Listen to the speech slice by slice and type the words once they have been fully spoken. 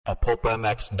a Pulp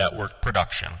MX Network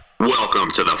production. Welcome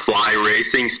to the Fly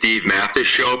Racing Steve Matthes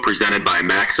Show, presented by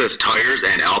Matthes Tires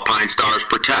and Alpine Stars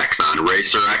Protects on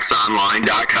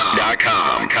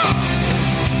RacerXOnline.com.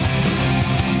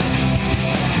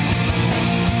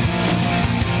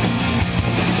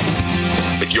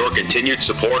 With your continued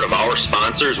support of our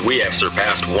sponsors, we have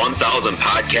surpassed 1,000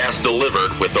 podcasts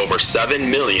delivered with over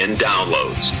 7 million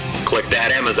downloads. Click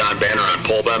that Amazon banner on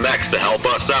Pulp MX to help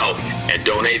us out and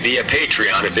donate via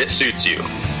Patreon if it suits you.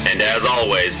 And as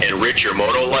always, enrich your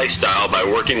moto lifestyle by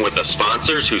working with the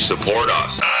sponsors who support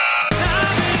us.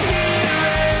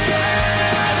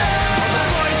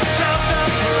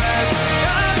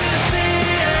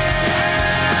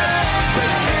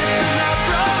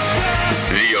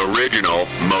 Original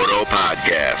Moto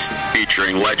Podcast,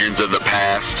 featuring legends of the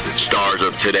past, stars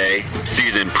of today,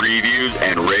 season previews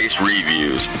and race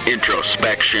reviews,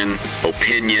 introspection,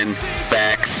 opinion,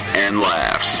 facts, and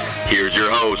laughs. Here's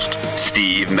your host,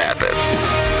 Steve Matthes.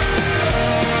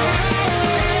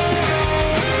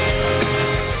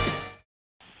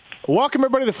 Welcome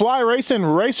everybody to the Fly Racing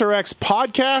Racer X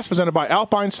podcast, presented by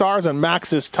Alpine Stars and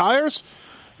Matthes Tires.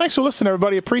 Thanks for listening,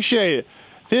 everybody. Appreciate it.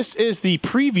 This is the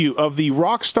preview of the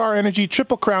Rockstar Energy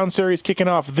Triple Crown Series kicking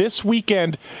off this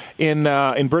weekend in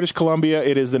British Columbia.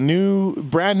 It is the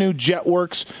brand new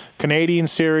Jetworks Canadian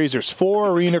Series. There's 4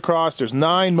 Arena Cross, there's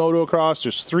 9 Motocross,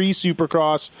 there's 3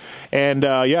 Supercross, and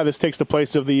this takes the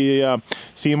place of the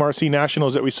CMRC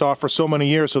Nationals that we saw for so many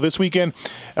years. So this weekend,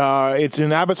 it's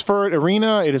in Abbotsford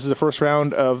Arena. It is the first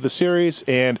round of the series,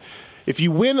 and if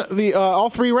you win the all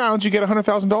 3 rounds, you get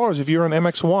 $100,000 if you're on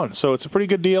MX1. So it's a pretty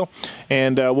good deal.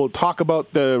 And we'll talk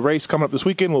about the race coming up this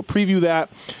weekend. We'll preview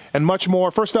that and much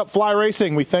more. First up, Fly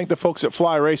Racing. We thank the folks at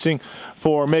Fly Racing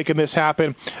for making this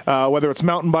happen, whether it's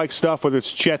mountain bike stuff, whether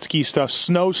it's jet ski stuff,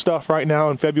 snow stuff right now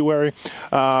in February.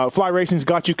 Fly Racing's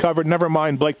got you covered. Never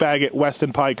mind Blake Baggett,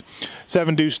 Weston Pike,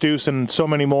 7 Deuce Deuce, and so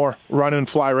many more. Running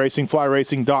Fly Racing,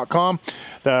 flyracing.com.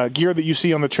 The gear that you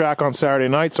see on the track on Saturday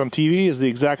nights on TV is the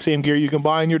exact same gear you can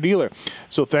buy in your dealer.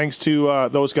 So thanks to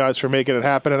those guys for making it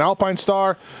happen. And Alpine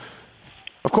Star,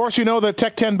 of course, you know the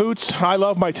Tech 10 boots. I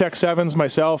love my Tech 7s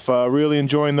myself. Really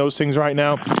enjoying those things right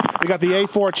now. They got the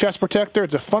A4 chest protector.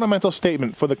 It's a fundamental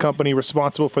statement for the company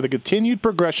responsible for the continued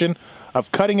progression of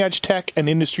cutting-edge tech and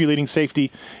industry-leading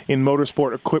safety in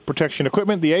motorsport protection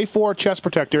equipment. The A4 chest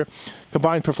protector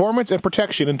combines performance and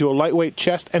protection into a lightweight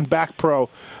chest and back pro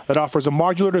that offers a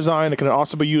modular design that can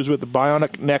also be used with the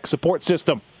bionic neck support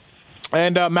system.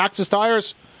 And Matthes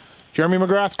Tires, Jeremy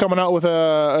McGrath's coming out with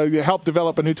help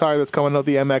develop a new tire that's coming out,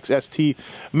 the MX ST.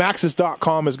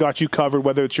 Matthes.com has got you covered,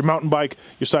 whether it's your mountain bike,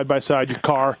 your side-by-side, your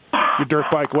car, your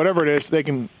dirt bike, whatever it is, they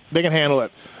can handle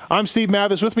it. I'm Steve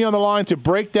Matthes. With me on the line to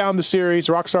break down the series,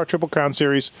 Rockstar Triple Crown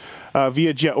Series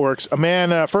via Jetworks. A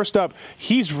man, first up,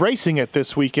 he's racing it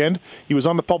this weekend. He was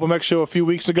on the Pulp MX show a few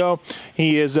weeks ago.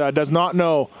 He does not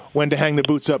know when to hang the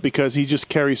boots up because he just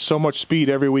carries so much speed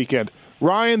every weekend.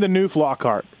 Ryan the Newf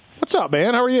Lockhart. What's up,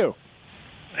 man? How are you?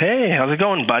 Hey, how's it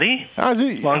going, buddy? How's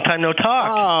it? Long time no talk.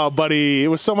 Oh, buddy. It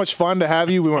was so much fun to have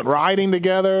you. We went riding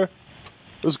together.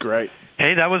 It was great.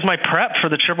 Hey, that was my prep for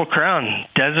the Triple Crown.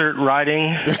 Desert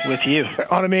riding with you.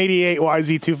 On an 88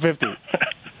 YZ250.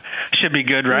 Should be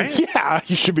good, right? Yeah,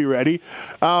 you should be ready.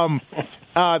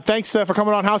 Thanks for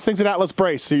coming on. How's things at Atlas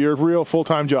Brace? So your real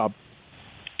full-time job.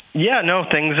 Yeah, no,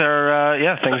 things are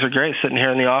great. Sitting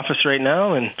here in the office right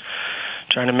now and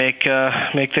trying to make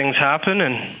things happen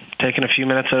and taking a few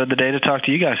minutes out of the day to talk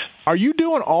to you guys. Are you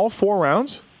doing all 4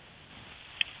 rounds?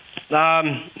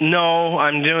 No,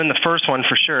 I'm doing the first one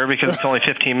for sure because it's only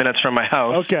 15 minutes from my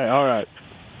house. Okay, all right.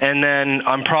 And then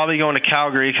I'm probably going to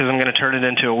Calgary because I'm going to turn it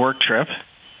into a work trip,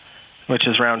 which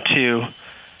is round 2.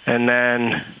 And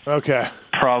then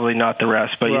probably not the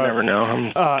rest, but you never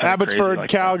know. Abbotsford, like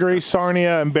Calgary,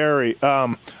 Sarnia, and Barrie.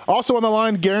 Also on the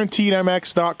line,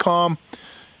 GuaranteedMX.com,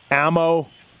 ammo,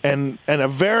 and a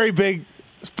very big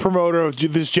promoter of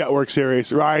this Jetwork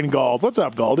series, Ryan Gauld. What's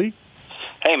up, Gauldy?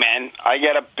 Hey, man, I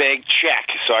get a big check,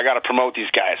 so I got to promote these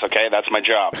guys, okay? That's my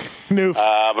job. Newf.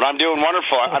 But I'm doing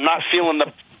wonderful. I'm not feeling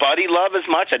the buddy love as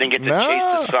much. I didn't get to chase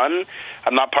the sun.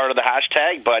 I'm not part of the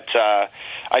hashtag, but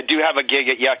I do have a gig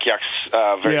at Yuck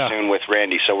Yucks very soon with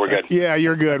Randy, so we're good. Yeah,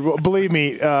 you're good. Well, believe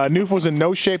me, Newf was in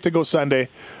no shape to go Sunday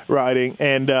riding,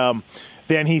 and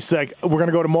then he's like, we're going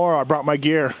to go tomorrow. I brought my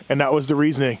gear, and that was the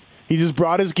reasoning. He just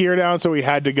brought his gear down, so he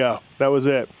had to go. That was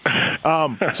it.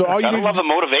 So all you I love the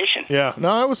motivation. Yeah,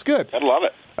 no, it was good. I love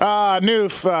it.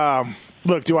 Newf,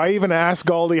 look, do I even ask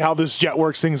Gauldy how this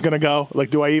Jetworks thing's going to go? Like,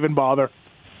 do I even bother?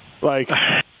 Like,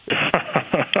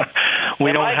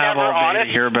 we don't have all day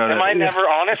to hear about it. Am I never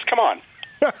honest? Come on.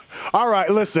 All right,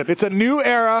 listen, it's a new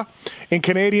era in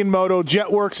Canadian Moto.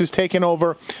 Jetworks is taking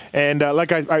over, and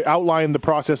like I outlined the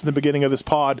process in the beginning of this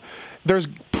pod, there's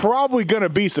probably going to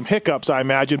be some hiccups, I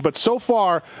imagine, but so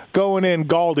far, going in,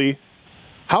 Gauldy,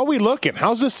 how are we looking?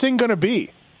 How's this thing going to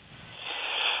be?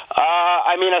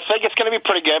 I mean, I think it's going to be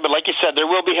pretty good, but like you said, there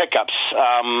will be hiccups.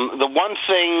 The one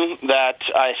thing that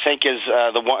I think is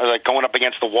like going up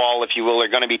against the wall, if you will, are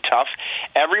going to be tough.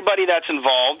 Everybody that's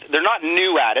involved, they're not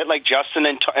new at it, like Justin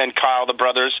and Kyle, the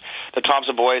brothers, the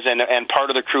Thompson boys, and part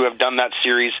of the crew have done that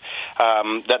series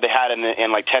that they had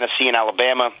in like Tennessee and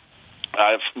Alabama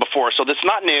before. So that's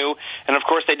not new, and of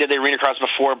course they did the Arena Cross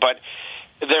before, but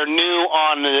they're new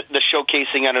on the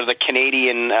showcasing under the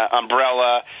Canadian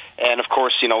umbrella, and of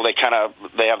course, you know, they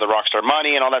have the Rockstar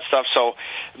money and all that stuff, so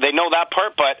they know that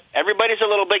part. But everybody's a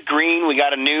little bit green. We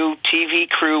got a new TV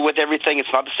crew with everything. It's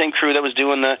not the same crew that was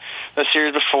doing the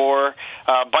series before.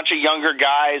 A bunch of younger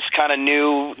guys, kind of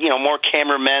new, you know, more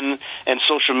cameramen and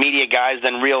social media guys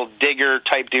than real digger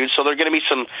type dudes. So there are going to be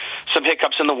some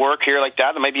hiccups in the work here like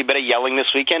that. There might be a bit of yelling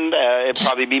this weekend. It'd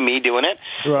probably be me doing it.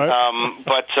 Right.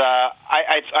 But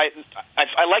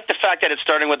I like the fact that it's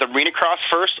starting with Arena Cross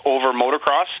first over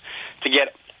motocross to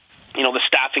get, you know, the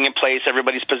staffing in place,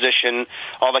 everybody's position,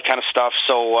 all that kind of stuff.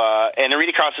 So, and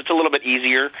Arena Cross, it's a little bit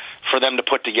easier for them to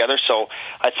put together. So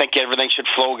I think everything should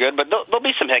flow good, but there'll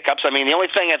be some hiccups. I mean, the only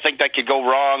thing I think that could go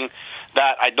wrong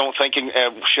that I don't think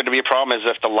should be a problem is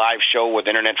if the live show with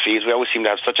internet feeds. We always seem to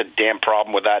have such a damn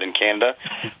problem with that in Canada.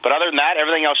 But other than that,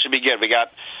 everything else should be good. We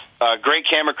got great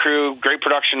camera crew, great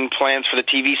production plans for the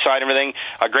TV side, everything.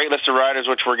 A great list of riders,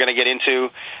 which we're going to get into.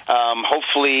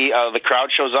 Hopefully, the crowd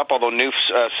shows up, although Newf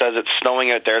says it's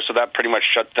snowing out there, so that pretty much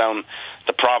shuts down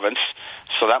the province.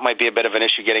 So that might be a bit of an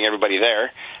issue getting everybody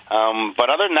there. But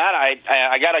other than that,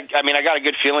 I got a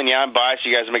good feeling. Yeah, I'm biased.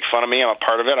 You guys make fun of me. I'm a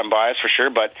part of it. I'm biased for sure.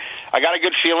 But I got a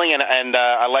good feeling, and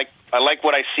I like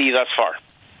what I see thus far.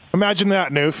 Imagine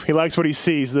that, Newf. He likes what he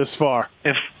sees this far.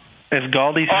 If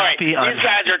Gauldy's happy, these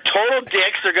guys are total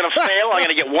dicks. They're going to fail. I'm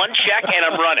going to get one check, and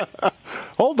I'm running.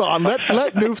 Hold on. Let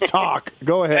Newf talk.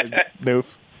 Go ahead,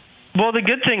 Newf. Well, the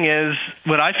good thing is,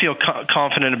 what I feel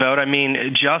confident about, I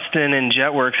mean, Justin and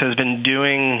Jetworks has been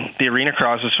doing the Arena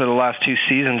Crosses for the last 2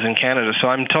 seasons in Canada, so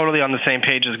I'm totally on the same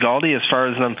page as Gauldy as far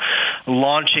as them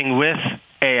launching with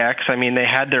AX. I mean, they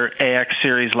had their AX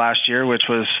series last year, which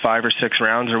was 5 or 6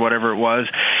 rounds or whatever it was.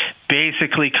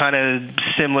 Basically kind of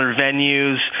similar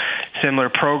venues, similar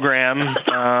program.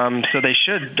 So they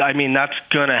should, I mean, that's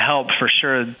going to help for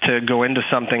sure to go into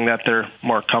something that they're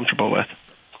more comfortable with.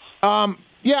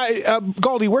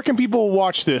 Gauldy, where can people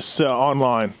watch this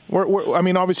online? I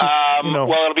mean, obviously, you know.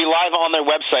 Well, it'll be live on their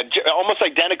website, almost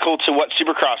identical to what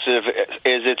Supercross is.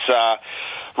 It's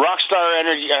Rockstar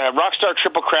Energy, Rockstar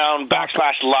Triple Crown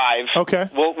 /live. Okay.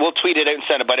 We'll tweet it out and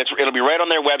send it, but it'll be right on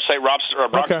their website,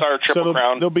 Rockstar Triple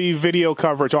Crown. There'll be video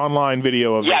coverage, online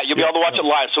video of this. Yeah, you'll be able to watch it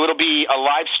live. So it'll be a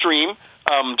live stream.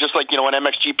 Just like, you know, an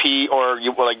MXGP or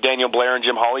like Daniel Blair and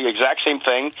Jim Hawley, exact same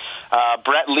thing.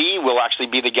 Brett Lee will actually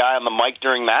be the guy on the mic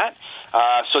during that.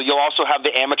 So you'll also have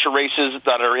the amateur races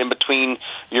that are in between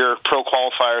your pro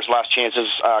qualifiers, last chances,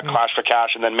 Clash for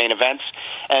Cash, and then main events.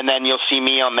 And then you'll see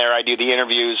me on there. I do the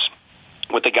interviews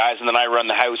with the guys, and then I run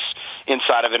the house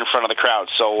inside of it in front of the crowd.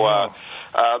 So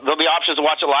there'll be options to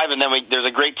watch it live, and then there's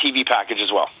a great TV package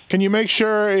as well. Can you make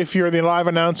sure, if you're the live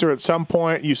announcer at some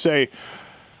point, you say,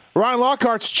 Ryan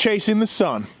Lockhart's chasing the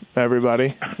sun,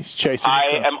 everybody. He's chasing the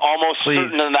sun. I am almost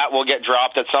certain that will get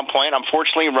dropped at some point.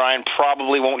 Unfortunately, Ryan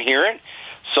probably won't hear it,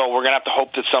 so we're going to have to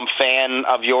hope that some fan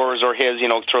of yours or his, you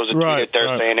know, throws a tweet out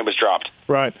there saying it was dropped.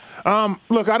 Right.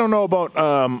 Look, I don't know about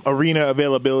arena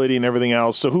availability and everything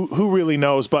else, so who really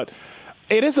knows, but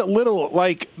it is a little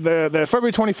like the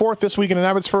February 24th this weekend in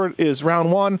Abbotsford is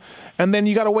round 1, and then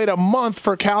you got to wait a month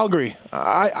for Calgary.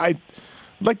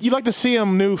 You'd like to see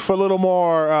him new for a little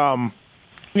more,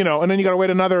 you know, and then you got to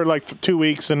wait another 2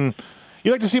 weeks, and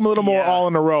you'd like to see him a little more all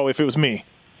in a row if it was me.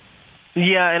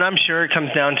 Yeah, and I'm sure it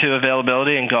comes down to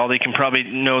availability, and Gauldy can probably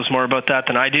knows more about that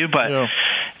than I do. But,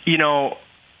 you know,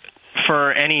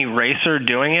 for any racer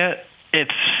doing it,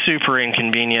 it's super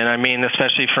inconvenient. I mean,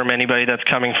 especially from anybody that's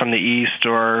coming from the East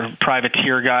or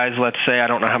privateer guys, let's say. I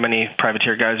don't know how many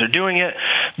privateer guys are doing it,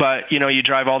 but, you know, you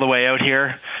drive all the way out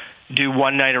here, do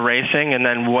one night of racing, and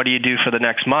then what do you do for the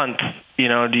next month? You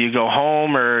know, do you go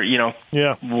home or, you know,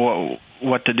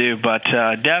 what to do? But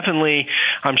definitely,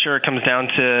 I'm sure it comes down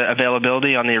to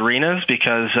availability on the arenas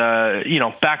because, you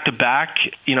know, back-to-back,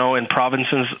 you know, in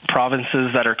provinces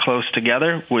that are close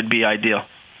together would be ideal.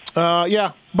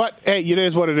 But, hey, it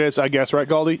is what it is, I guess, right,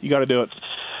 Gauldy? You got to do it.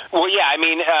 Well, yeah, I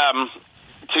mean,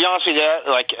 to be honest with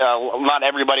you, like not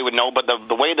everybody would know, but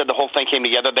the way that the whole thing came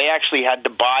together, they actually had to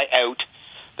buy out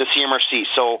the CMRC.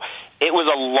 So it was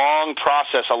a long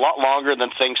process, a lot longer than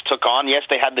things took on. Yes,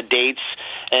 they had the dates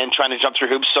and trying to jump through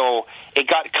hoops, so it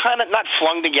got kind of not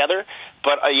flung together.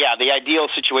 But yeah, the ideal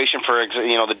situation for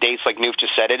the dates, like Newf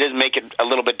just said, it is make it a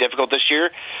little bit difficult this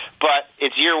year. But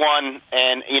it's year one,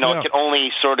 and it can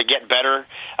only sort of get better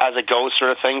as it goes, sort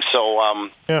of thing. So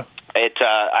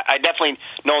I definitely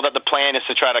know that the plan is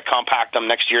to try to compact them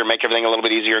next year, make everything a little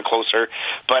bit easier and closer.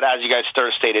 But as you guys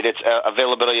stated, it's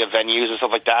availability of venues and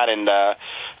stuff like that. And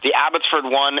the Abbotsford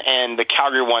one and the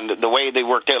Calgary one, the way they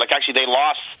worked out, like actually they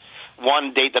lost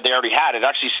one date that they already had.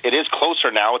 It is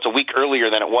closer now. It's a week earlier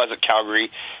than it was at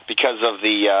Calgary because of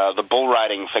the bull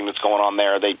riding thing that's going on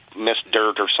there. They missed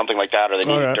dirt or something like that, or they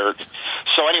needed dirt.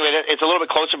 So anyway, it's a little bit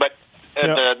closer. But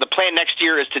the plan next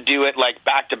year is to do it like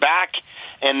back to back,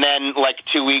 and then like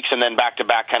 2 weeks, and then back to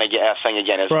back kind of thing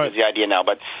again is the idea now.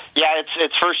 But yeah,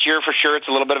 it's first year for sure. It's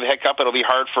a little bit of a hiccup. It'll be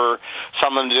hard for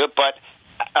some of them to do it, but.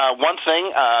 One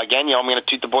thing, again, I'm going to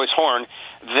toot the boys' horn.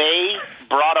 They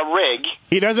brought a rig.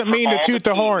 He doesn't mean to toot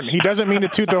the horn. He doesn't mean to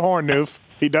toot the horn, Newf.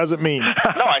 He doesn't mean.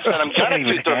 No, I said I'm going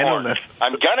to toot their horn.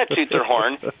 I'm going to toot their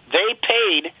horn. They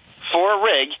paid for a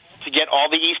rig to get all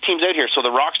the East teams out here. So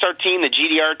the Rockstar team, the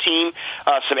GDR team,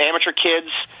 some amateur kids.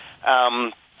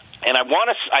 And I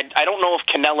don't know if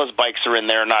Canella's bikes are in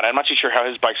there or not. I'm not too sure how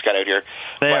his bikes got out here.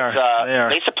 They are.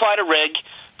 They supplied a rig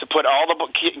to put all the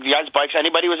guys' bikes.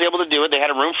 Anybody was able to do it. They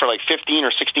had a room for like 15 or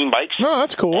 16 bikes. No,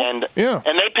 that's cool. And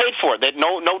they paid for it. They had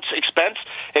no expense.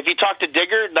 If you talk to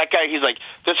Digger, that guy, he's like,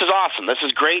 "This is awesome. This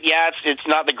is great. Yeah, it's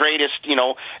not the greatest,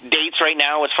 dates right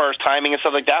now as far as timing and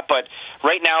stuff like that. But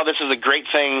right now, this is a great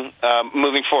thing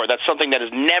moving forward. That's something that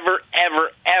has never, ever,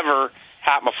 ever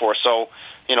happened before. So,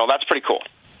 that's pretty cool."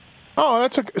 Oh,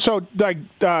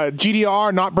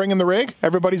 GDR not bringing the rig?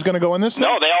 Everybody's going to go in this thing?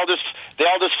 No, they all just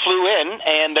flew in,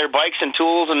 and their bikes and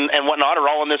tools and whatnot are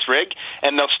all in this rig,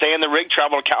 and they'll stay in the rig,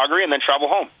 travel to Calgary, and then travel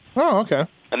home. Oh, okay.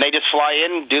 And they just fly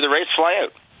in, do the race, fly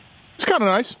out. It's kind of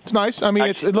nice. It's nice. I mean,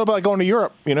 it's a little bit like going to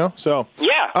Europe, so.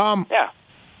 Yeah, yeah.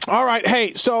 All right,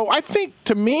 hey, so I think,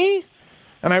 to me,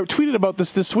 and I tweeted about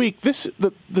this week,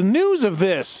 the news of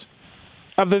this,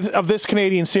 of this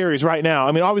Canadian series right now.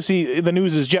 I mean, obviously the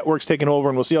news is Jetworks taking over,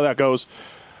 and we'll see how that goes.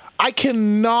 I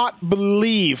cannot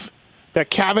believe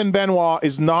that Kevin Benoit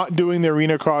is not doing the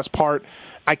arena cross part.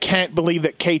 I can't believe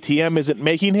that KTM isn't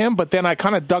making him, but then I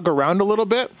kind of dug around a little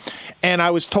bit, and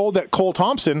I was told that Cole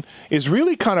Thompson is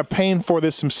really kind of paying for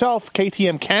this himself.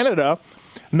 KTM Canada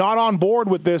not on board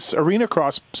with this arena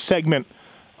cross segment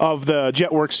of the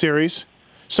Jetworks series.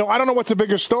 So I don't know what's a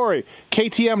bigger story.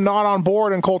 KTM not on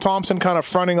board and Cole Thompson kind of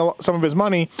fronting some of his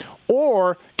money,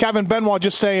 or Kevin Benoit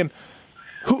just saying,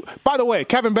 by the way,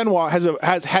 Kevin Benoit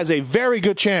has a very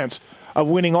good chance of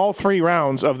winning all 3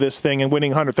 rounds of this thing and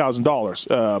winning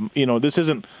 $100,000. This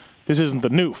isn't the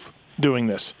Newf doing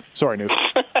this. Sorry, Newf.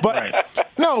 But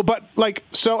no, but like,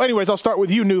 so anyways, I'll start with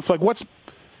you, Newf. Like,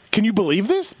 can you believe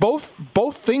this? Both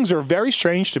things are very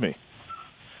strange to me.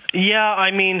 Yeah,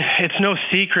 I mean, it's no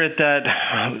secret that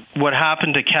what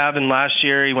happened to Kevin last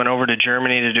year, he went over to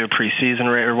Germany to do a preseason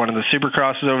race, or one of the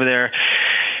supercrosses over there,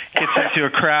 gets into a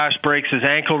crash, breaks his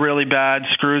ankle really bad,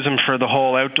 screws him for the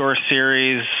whole outdoor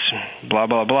series, blah,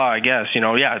 blah, blah, I guess.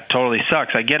 Yeah, it totally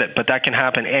sucks. I get it, but that can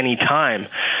happen any time.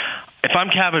 If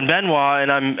I'm Kevin Benoit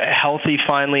and I'm healthy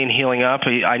finally and healing up,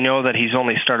 I know that he's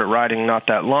only started riding not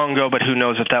that long ago, but who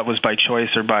knows if that was by choice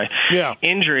or by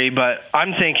injury. But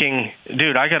I'm thinking,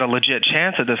 dude, I got a legit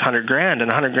chance at this $100,000,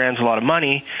 and $100,000 is a lot of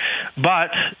money.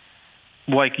 But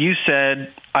like you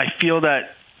said, I feel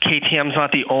that KTM's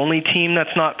not the only team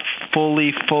that's not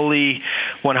fully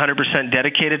 100%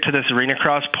 dedicated to this arena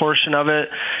cross portion of it.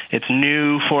 It's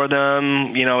new for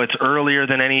them. It's earlier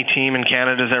than any team in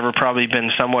Canada has ever probably been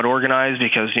somewhat organized,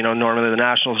 because, normally the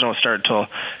Nationals don't start till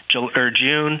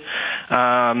June.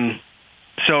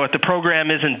 So if the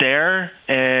program isn't there,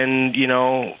 and,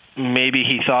 maybe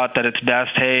he thought that it's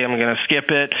best, hey, I'm going to skip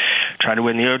it, try to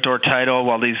win the outdoor title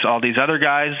while all these other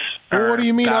guys are what do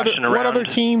you mean? What other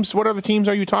teams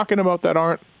are you talking about that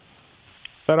aren't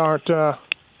ready?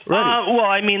 Well,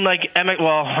 I mean, like,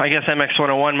 I guess MX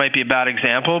 101 might be a bad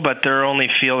example, but they're only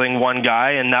fielding one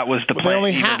guy, and that was the plan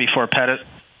even before Pettis.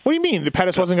 What do you mean? The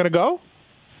Pettis wasn't going to go?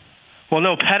 Well,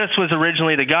 no, Pettis was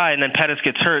originally the guy, and then Pettis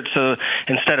gets hurt, so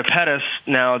instead of Pettis,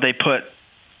 now they put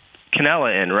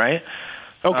Canella in, right?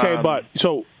 Okay, but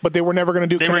they were never going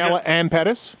to do Canella and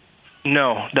Pettis?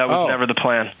 No, that was never the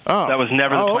plan. Oh. That was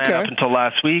never the plan okay. up until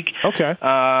last week. Okay.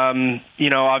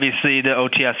 Obviously the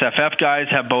OTSFF guys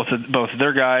have both of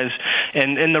their guys,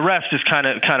 and the rest is kind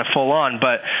of full on.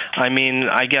 But I mean,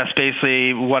 I guess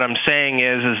basically what I'm saying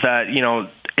is that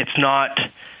it's not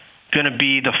going to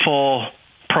be the full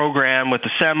program with the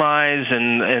semis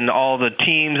and all the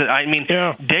teams. I mean,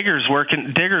 Digger's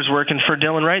working for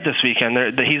Dylan Wright this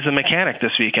weekend. He's the mechanic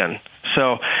this weekend.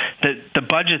 So the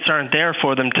budgets aren't there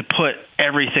for them to put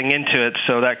everything into it.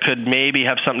 So that could maybe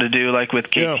have something to do like with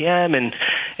KTM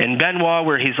and Benoit,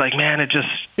 where he's like, man, it just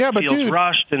feels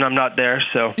rushed and I'm not there.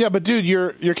 So yeah, but dude,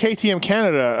 you're KTM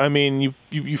Canada. I mean,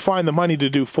 you find the money to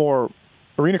do 4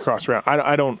 arena cross round.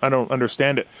 I don't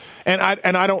understand it. And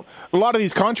I don't. A lot of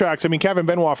these contracts. I mean, Kevin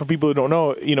Benoit, for people who don't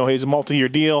know, he's a multi-year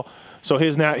deal. So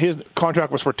his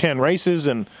contract was for 10 races,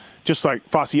 and just like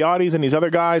Fasciati's and these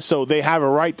other guys, so they have a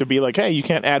right to be like, hey, you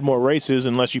can't add more races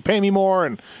unless you pay me more,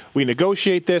 and we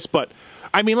negotiate this. But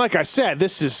I mean, like I said,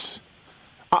 this is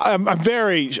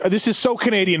so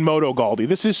Canadian moto, Gauldy.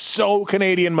 This is so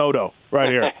Canadian moto right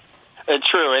here. It's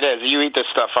true, it is. You eat this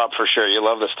stuff up for sure. You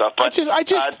love this stuff. But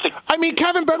I mean,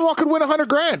 Kevin Benoit could win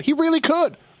 $100,000. He really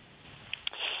could.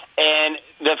 And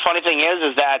the funny thing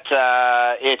is that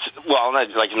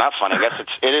not funny. I guess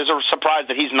it is a surprise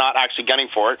that he's not actually gunning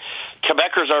for it.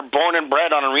 Quebecers are born and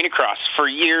bred on arena cross for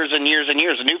years and years and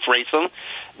years. Newf race them.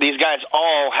 These guys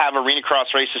all have arena cross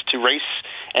races to race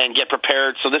and get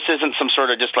prepared. So this isn't some sort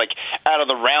of just like out of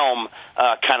the realm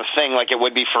kind of thing like it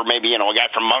would be for maybe a guy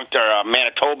from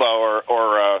Manitoba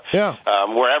or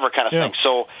wherever kind of thing.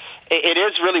 So it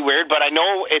is really weird, but I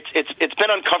know it's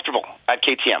been uncomfortable at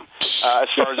KTM as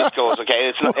far as this goes.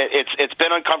 Okay, it's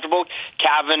been uncomfortable.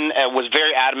 Kevin was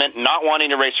very adamant not wanting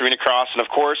to race arena cross, and of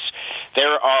course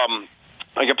they're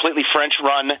a completely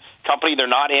French-run company.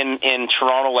 They're not in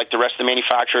Toronto like the rest of the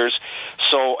manufacturers.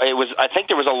 So I think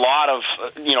there was a lot of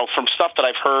from stuff that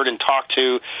I've heard and talked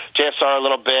to JSR a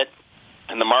little bit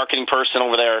and the marketing person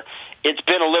over there. It's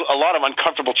been a lot of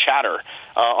uncomfortable chatter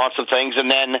on some things, and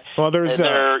then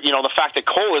the fact that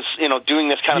Cole is doing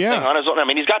this kind of thing on his own. I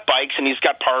mean, he's got bikes and he's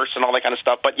got parts and all that kind of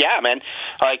stuff. But yeah, man,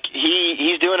 like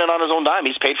he's doing it on his own dime.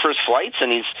 He's paid for his flights,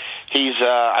 and he's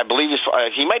I believe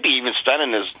he might be even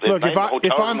spending his night in the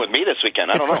hotel room with me this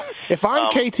weekend. I don't know. If I'm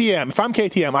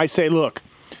KTM, I say, look,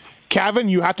 Kevin,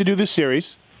 you have to do this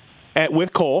series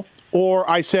with Cole, or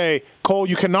I say, Cole,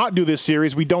 you cannot do this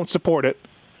series. We don't support it.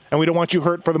 And we don't want you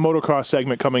hurt for the motocross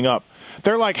segment coming up.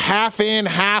 They're like half in,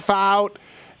 half out,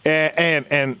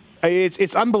 and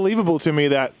it's unbelievable to me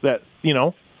that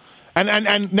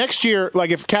and next year, like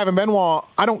if Kevin Benoit,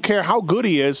 I don't care how good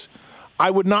he is,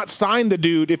 I would not sign the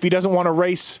dude if he doesn't want to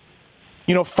race,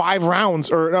 5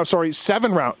 rounds or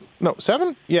 7 rounds. No,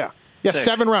 7? Yeah, 6.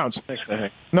 7 rounds. 6, I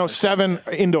think. No, 7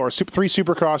 indoors, 3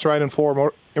 Supercross, right, and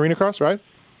 4 arena cross, right?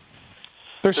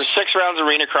 There's 6 rounds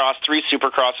arena cross, 3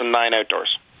 Supercross, and 9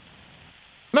 outdoors.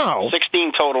 No.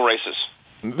 16 total races.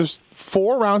 There's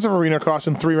 4 rounds of arena cross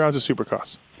and 3 rounds of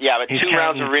supercross. Yeah, but 2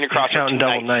 rounds of arena cross and 2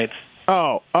 double nights.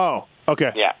 Oh,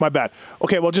 okay. Yeah. My bad.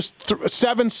 Okay, well, just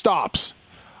 7 stops.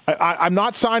 I'm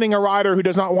not signing a rider who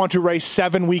does not want to race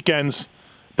 7 weekends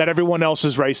that everyone else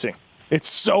is racing. It's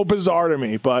so bizarre to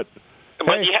me, but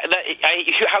hey.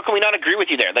 How can we not agree with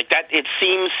you there? Like that, it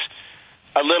seems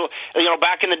a little,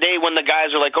 back in the day when the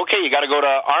guys are like, okay, you got to go to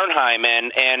Arnhem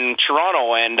and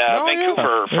Toronto and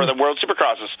Vancouver for the World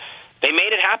Supercrosses. They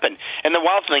made it happen. And the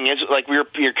wild thing is, like,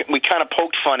 we kind of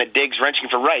poked fun at Diggs wrenching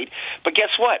for Wright, but guess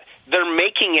what? They're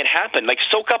making it happen. Like,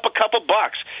 soak up a couple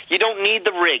bucks. You don't need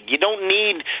the rig. You don't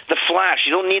need the flash.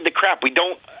 You don't need the crap. We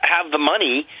don't have the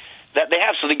money that they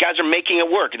have, so the guys are making it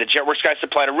work. The Jetworks guys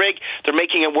supplied a rig. They're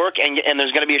making it work, and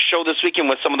there's going to be a show this weekend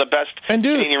with some of the best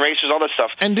Canadian racers, all that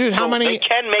stuff. And dude, how many? They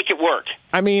can make it work.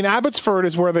 I mean, Abbotsford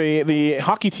is where the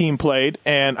hockey team played,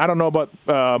 and I don't know about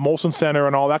Molson Center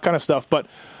and all that kind of stuff,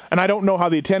 and I don't know how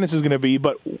the attendance is going to be.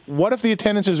 But what if the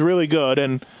attendance is really good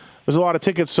and there's a lot of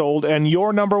tickets sold, and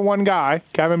your number one guy,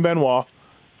 Kevin Benoit,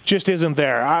 just isn't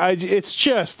there? It's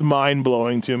just mind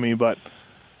blowing to me, but.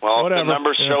 Well, whatever. If the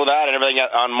numbers show that and everything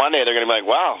on Monday, they're going to be like,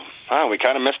 wow, we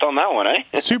kind of missed on that one,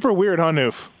 eh? Super weird, huh,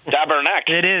 Newf? Tabernac.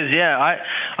 It is, yeah.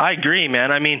 I agree,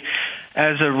 man. I mean,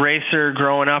 as a racer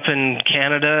growing up in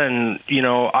Canada, and,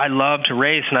 I love to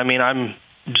race, and I mean, I'm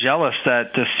jealous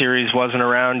that this series wasn't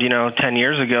around, 10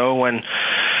 years ago when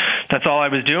that's all I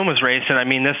was doing was racing. I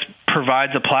mean, this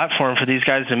provides a platform for these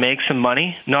guys to make some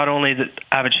money, not only to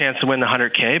have a chance to win the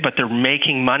 100K, but they're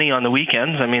making money on the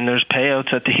weekends. I mean, there's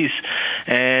payouts at these,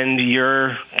 and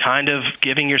you're kind of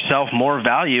giving yourself more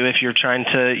value if you're trying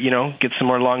to, get some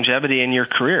more longevity in your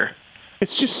career.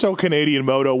 It's just so Canadian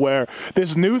moto where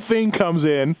this new thing comes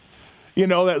in,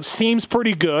 that seems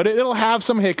pretty good. It'll have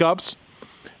some hiccups.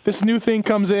 This new thing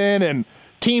comes in, and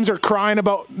teams are crying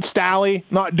about Stally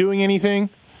not doing anything,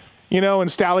 and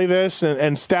Stally this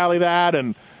and Stally that,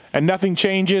 and nothing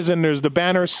changes, and there's the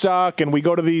banners suck, and we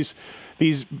go to these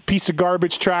piece of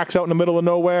garbage tracks out in the middle of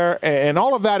nowhere, and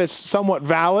all of that is somewhat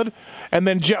valid. And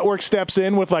then Jetworks steps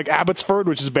in with like Abbotsford,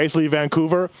 which is basically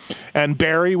Vancouver, and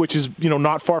Barrie, which is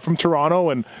not far from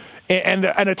Toronto, and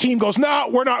a team goes, no,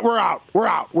 we're not, we're out.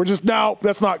 We're just, no,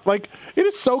 that's not, like, it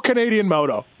is so Canadian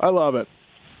moto. I love it.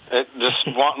 We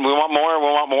want more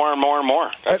and more and more.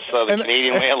 That's the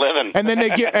Canadian way of living. And then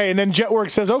and then Jetworks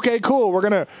says, okay, cool, we're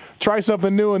gonna try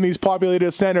something new in these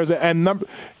populated centers. And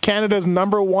Canada's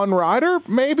number 1 rider,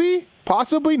 maybe,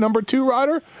 possibly number 2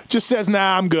 rider, just says,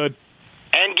 nah, I'm good.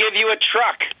 And give you a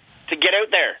truck to get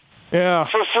out there. Yeah.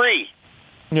 For free.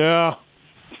 Yeah.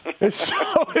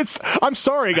 I'm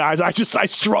sorry, guys. I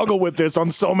struggle with this on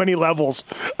so many levels.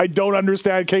 I don't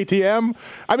understand KTM.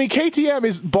 I mean, KTM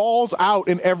is balls out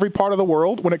in every part of the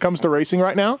world when it comes to racing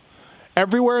right now.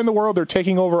 Everywhere in the world, they're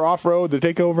taking over off-road. They're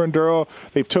taking over enduro.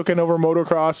 They've taken over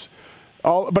motocross.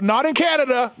 But not in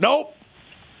Canada. Nope.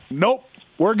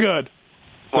 We're good.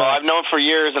 Well, I've known for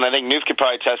years, and I think Newf could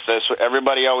probably test this.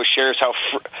 Everybody always shares how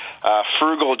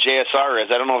frugal JSR is.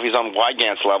 I don't know if he's on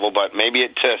Wygant's level, but maybe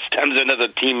it stems into the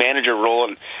team manager role,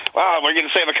 and we're going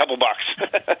to save a couple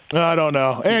bucks. I don't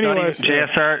know. Anyways,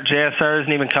 JSR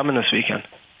isn't even coming this weekend.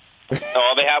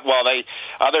 Oh, they have. Well,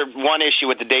 other one issue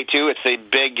with the day too. It's the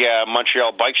big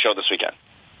Montreal bike show this weekend.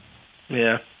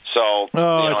 Yeah. So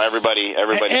everybody's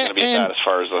going to be at that as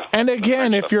far as the. And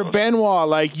again, if you're Benoit,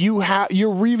 like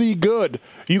you're really good.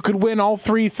 You could win all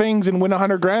 3 things and win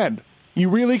 $100,000. You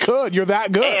really could. You're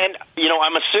that good. And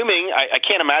I'm assuming I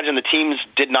can't imagine the teams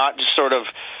did not just sort of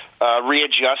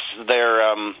readjust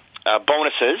their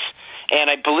bonuses. And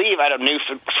I believe Newf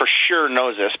for sure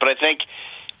knows this, but I think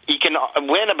you can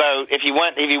win about if you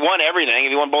won everything,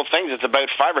 if you won both things, it's about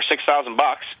 $5,000 or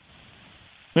 $6,000.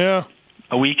 Yeah.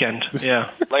 A weekend, yeah.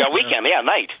 Like a weekend, a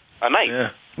night.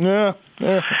 Yeah.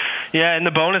 Yeah, and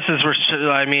the bonuses were,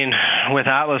 with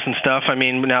Atlas and stuff,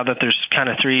 now that there's kind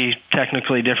of 3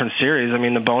 technically different series,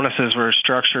 the bonuses were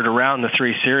structured around the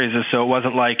 3 series, so it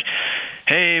wasn't like,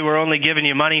 hey, we're only giving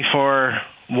you money for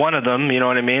one of them, you know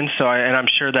what I mean? So, and I'm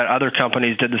sure that other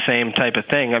companies did the same type of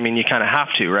thing. You kind of have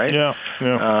to, right? Yeah.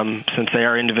 Since they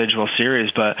are individual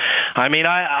series, but I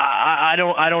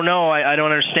don't know. I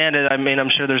don't understand it. I'm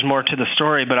sure there's more to the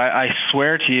story, but I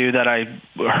swear to you that I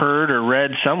heard or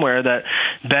read somewhere that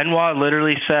Benoit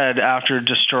literally said after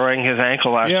destroying his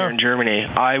ankle last year in Germany,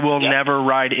 I will never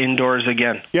ride indoors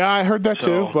again. Yeah, I heard that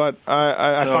too, but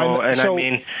I find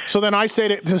that, so then I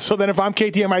say so then if I'm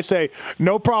KTM, I say,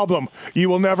 no problem. You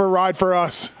will never ride for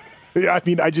us.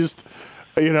 I just,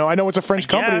 I know it's a French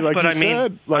company, like you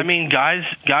said.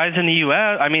 Guys in the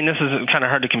U.S., this is kind of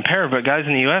hard to compare, but guys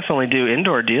in the U.S. only do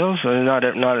indoor deals. Not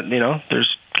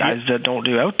there's guys that don't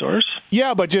do outdoors.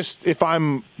 Yeah, but just if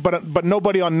but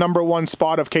nobody on number 1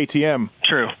 spot of KTM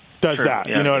does that.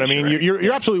 Yeah, you know what I mean? Right.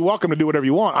 You're absolutely welcome to do whatever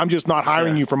you want. I'm just not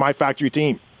hiring you for my factory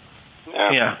team.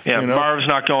 Yeah. Marv's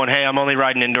not going, hey, I'm only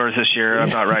riding indoors this year. I'm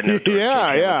not riding outdoors.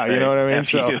 Yeah, you know what I mean?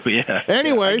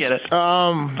 Anyways, I get it.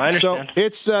 I understand. So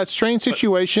it's a strange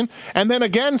situation. And then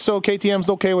again, so KTM's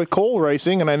okay with Cole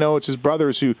Racing, and I know it's his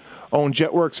brothers who own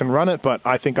Jetworks and run it, but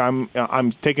I think I'm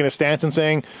taking a stance and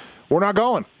saying, we're not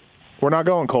going. We're not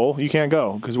going, Cole. You can't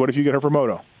go, because what if you get hurt for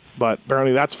moto? But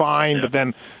apparently that's fine, but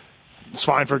then it's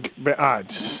fine for...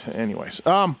 anyways.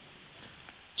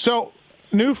 So...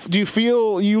 Newf, do you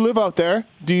feel you live out there?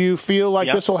 Do you feel like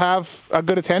this will have a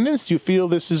good attendance? Do you feel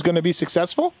this is going to be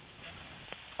successful?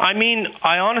 I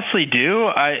honestly do.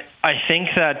 I think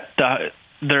that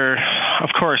of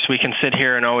course, we can sit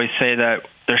here and always say that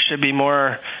there should be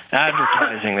more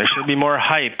advertising, there should be more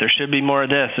hype, there should be more of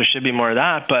this, there should be more of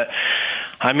that. But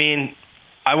I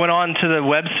went on to the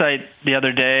website the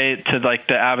other day to like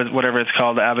the whatever it's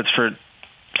called, the Abbotsford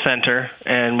Center,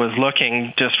 and was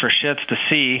looking just for shits to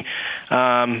see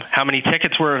how many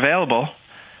tickets were available,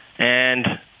 and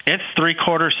it's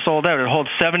 3/4 sold out. It holds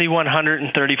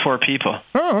 7,134 people.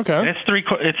 Oh, okay. And it's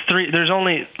three. There's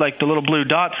only like the little blue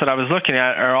dots that I was looking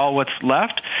at are all what's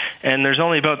left, and there's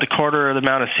only about the quarter of the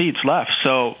amount of seats left.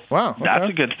 So wow, okay. That's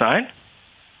a good sign,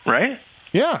 right?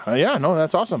 Yeah, no,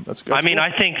 that's awesome. That's good. Cool.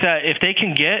 I think that if they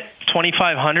can get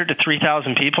 2,500 to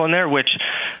 3,000 people in there, which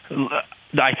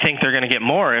I think they're going to get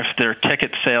more if their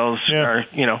ticket sales are,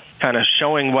 kind of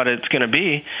showing what it's going to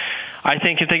be. I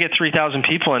think if they get 3,000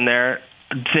 people in there,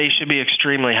 they should be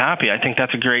extremely happy. I think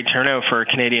that's a great turnout for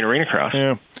Canadian Arena Cross.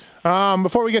 Yeah.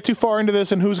 Before we get too far into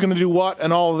this and who's going to do what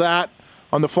and all of that,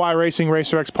 on the Fly Racing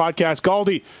Racer X podcast.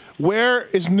 Gauldy, where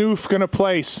is Newf going to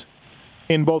place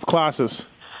in both classes?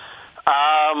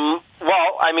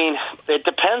 Well, I mean, it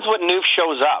depends what Newf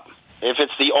shows up. If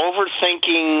it's the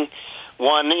overthinking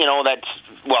one, that's,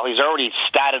 well, he's already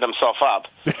statted himself up,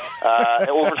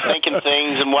 overthinking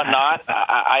things and whatnot,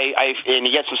 and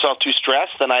he gets himself too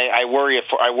stressed, then I worry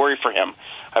for him.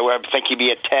 I think he'd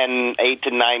be a 8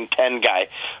 to 9, 10 guy.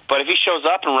 But if he shows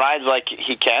up and rides like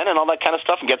he can and all that kind of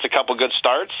stuff and gets a couple good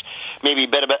starts, maybe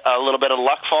a little bit of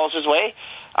luck falls his way,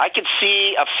 I could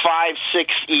see a 5-6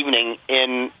 evening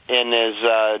in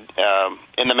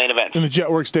the main event. In the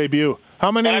Jetworks debut.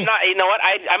 How many? And I'm not, you know what?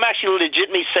 I'm actually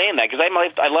legitimately saying that because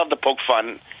I love the poke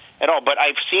fun at all. But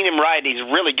I've seen him ride. He's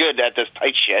really good at this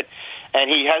tight shit, and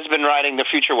he has been riding the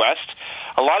Future West.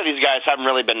 A lot of these guys haven't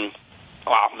really been.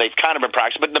 Well, they've kind of been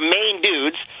practicing, but the main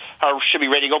dudes should be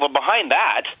ready to go. But behind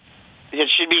that, it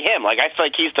should be him. Like, I feel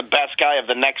like he's the best guy of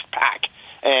the next pack.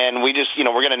 And we just,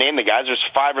 we're going to name the guys. There's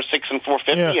 5 or 6 in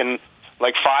 450 and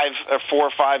like 4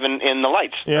 or 5 in the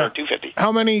lights, or 250.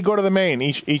 How many go to the main,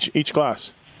 each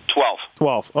class?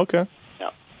 12. Okay. Yeah.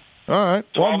 All right.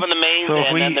 12 in the main, so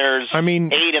and then there's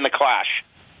 8 in the clash.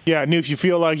 Yeah, Newf, you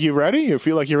feel like you're ready? You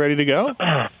feel like you're ready to go?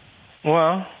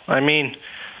 Well, I mean,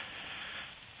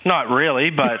 not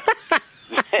really, but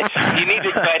I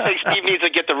think Steve needs to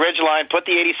get the ridge line, put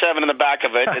the 87 in the back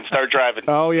of it, and start driving.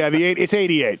 Oh yeah, it's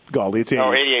 88, Gauldy. It's 88.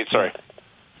 Oh, 88. Sorry.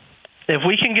 If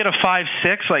we can get a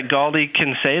 5.6 like Gauldy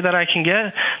can say that I can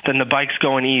get, then the bike's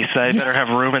going east. I better have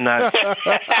room in that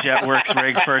Jetworks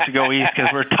rig for it to go east because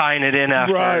we're tying it in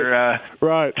after.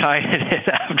 Right. Tying it in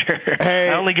after. Hey.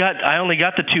 I only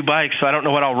got the 2 bikes, so I don't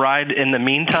know what I'll ride in the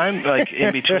meantime, like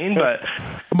in between. But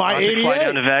my I'll have 88. to fly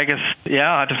down to Vegas.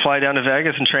 Yeah, I'll have to fly down to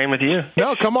Vegas and train with you.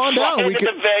 No, come on down. Fly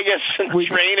to Vegas and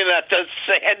train in that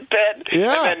sand pit.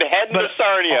 Yeah. And then head to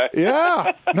Sarnia.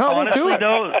 Yeah. No, honestly, we'll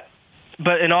do it.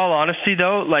 But in all honesty,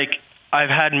 though, like, I've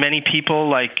had many people,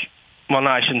 like, well, no,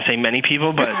 I shouldn't say many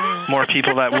people, but more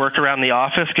people that work around the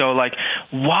office go, like,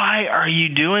 why are you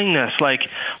doing this? Like,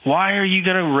 why are you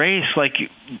going to race? Like,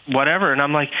 whatever. And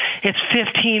I'm like, it's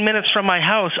 15 minutes from my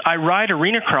house. I ride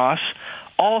arena cross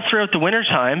all throughout the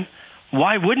wintertime.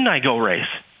 Why wouldn't I go race?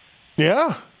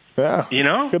 Yeah.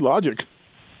 It's good logic.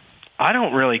 I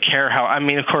don't really care how, I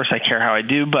mean, of course I care how I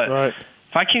do, but if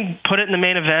I can put it in the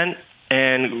main event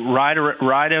and ride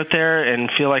out there and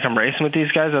feel like I'm racing with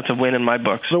these guys, that's a win in my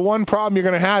books. The one problem you're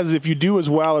going to have is if you do as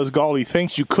well as Gauldy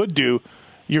thinks you could do,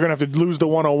 you're going to have to lose the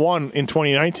 101 in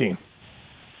 2019.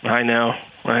 I know.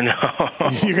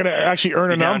 You're going to actually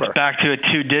earn a number. Back to a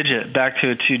two-digit, which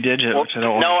I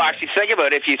don't want. No, actually, think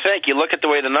about it. If you look at the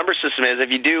way the number system is, if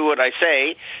you do what I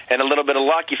say and a little bit of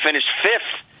luck, you finish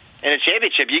 5th in a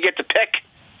championship, you get to pick.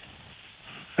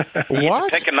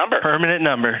 What? Pick a number. Permanent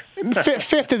number.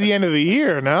 5th at the end of the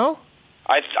year, no?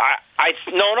 I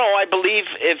believe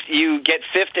if you get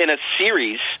 5th in a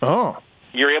series,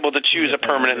 you're able to choose a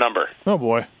permanent number. Oh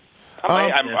boy.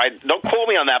 I don't quote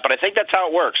me on that, but I think that's how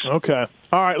it works. Okay.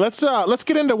 All right. Let's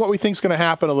get into what we think is going to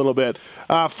happen a little bit.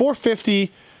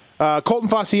 450. Colton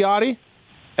Fasciotti,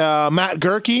 Matt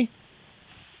Gerke,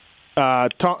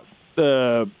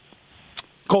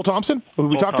 Cole Thompson, who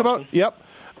we talked about. Yep.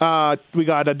 We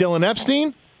got Dylan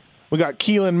Epstein. We got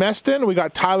Keelan Meston. We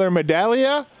got Tyler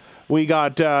Medaglia. We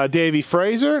got Davey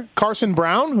Fraser. Carson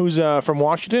Brown, who's from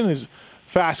Washington, is a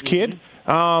fast kid.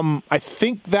 I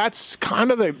think that's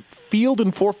kind of the field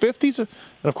in 450s. And,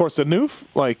 of course, the Newf.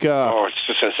 I was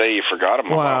just going to say you forgot him.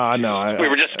 Well, no. We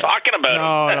were just talking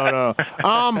about him.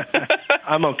 No.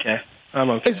 I'm okay.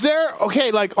 Is there,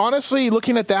 honestly,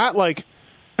 looking at that,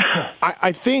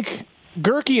 I think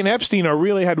Gerke and Epstein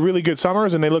had really good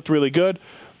summers, and they looked really good.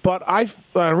 But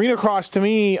arena cross, to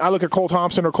me, I look at Cole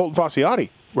Thompson or Colton Fasciotti,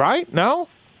 right? No?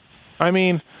 I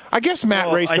mean, I guess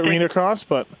Matt raced the arena cross,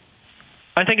 but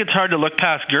I think it's hard to look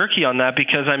past Gerke on that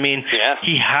because,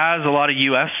 he has a lot of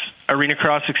U.S. arena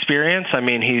cross experience. I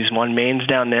mean, he's won mains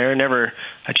down there, never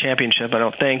a championship, I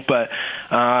don't think. But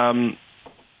I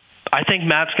think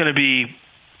Matt's going to be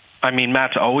 –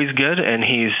 Matt's always good, and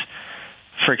he's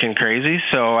freaking crazy.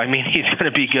 So, he's going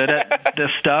to be good at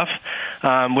this stuff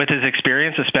with his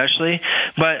experience especially.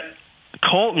 But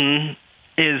Colton –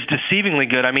 is deceivingly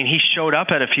good. He showed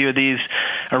up at a few of these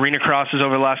arena crosses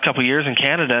over the last couple of years in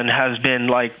Canada and has been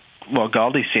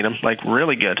Gauldy's seen him,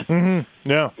 really good. Mm-hmm.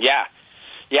 Yeah.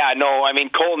 Yeah, no,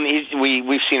 Colton,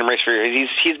 we've seen him race for years.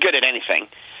 He's good at anything.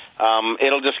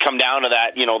 It'll just come down to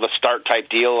that, the start type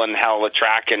deal and how the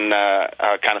track and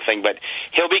kind of thing. But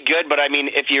he'll be good. But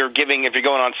if you're going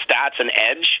on stats and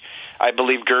edge, I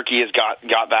believe Gerke has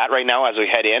got that right now as we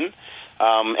head in.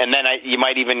 And then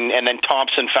then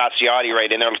Thompson, Fasciotti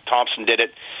right in there. Thompson did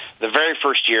it the very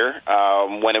first year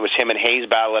when it was him and Hayes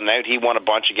battling out. He won a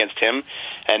bunch against him,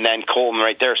 and then Colton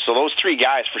right there. So those three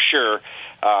guys for sure,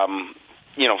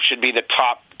 should be the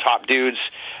top dudes.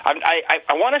 I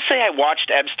want to say I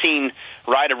watched Epstein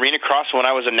ride arena cross when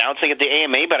I was announcing at the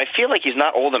AMA, but I feel like he's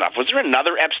not old enough. Was there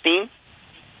another Epstein?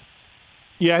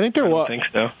 Yeah, I think there was. I think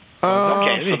so.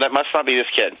 Okay, so that must not be this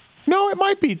kid. No, it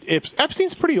might be.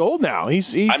 Epstein's pretty old now. I'm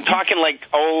talking like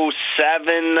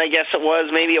 07, I guess it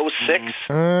was, maybe 06.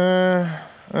 I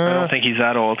don't think he's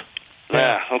that old.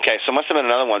 Yeah, okay, so it must have been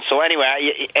another one. So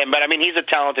anyway, but I mean, he's a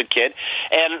talented kid.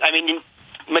 And I mean,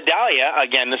 Medaglia,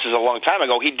 again, this is a long time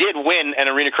ago, he did win an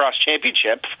Arena Cross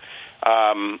championship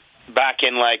back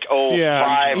in like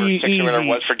 05 or 6 or whatever it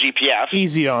was for GPF.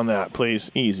 Easy on that, please.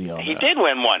 Easy on that. He did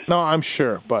win one. No, I'm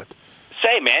sure, but...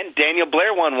 Say, man, Daniel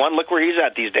Blair won one. Look where he's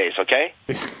at these days, okay?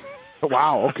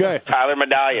 Wow, okay. Tyler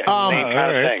Medaglia, same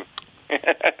kind of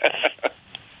thing.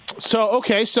 So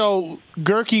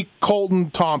Gerke,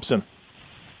 Colton, Thompson,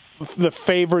 the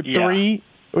favorite three,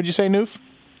 would you say, Newf?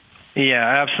 Yeah,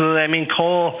 absolutely. I mean,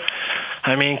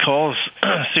 Cole's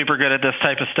super good at this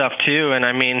type of stuff, too, and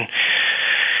I mean...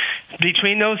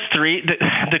 Between those three,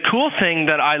 the cool thing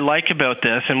that I like about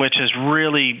this, and which has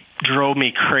really drove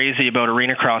me crazy about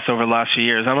Arena Cross over the last few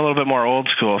years, I'm a little bit more old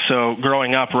school. So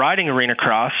growing up riding Arena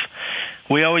Cross,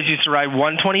 we always used to ride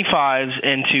 125s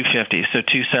and 250s, so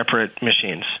two separate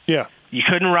machines. Yeah. You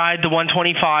couldn't ride the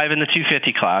 125 in the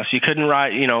 250 class. You couldn't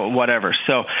ride, whatever.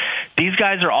 So these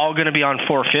guys are all going to be on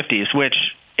 450s, which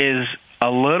is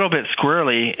a little bit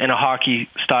squirrely in a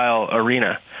hockey-style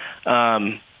arena.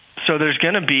 So there's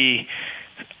going to be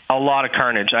a lot of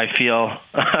carnage, I feel,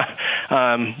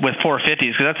 with 450s,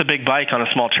 because that's a big bike on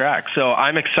a small track. So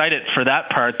I'm excited for that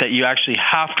part, that you actually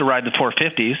have to ride the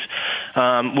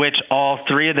 450s, which all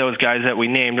three of those guys that we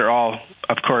named are all,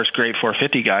 of course, great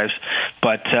 450 guys.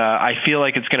 But I feel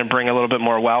like it's going to bring a little bit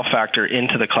more wow factor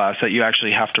into the class, that you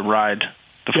actually have to ride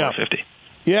the 450.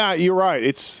 Yeah, you're right.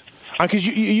 It's because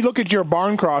you look at your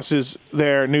barn crosses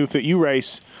there, Newf, that you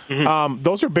race. Mm-hmm.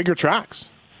 Those are bigger tracks.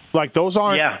 Like those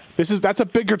aren't. Yeah. That's a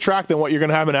bigger track than what you're going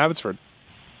to have in Abbotsford.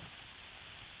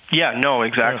 Yeah. No.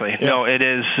 Exactly. Yeah. No. It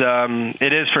is.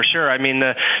 It is for sure. I mean,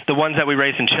 the ones that we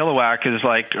race in Chilliwack is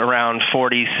like around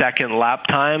 40-second lap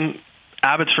time.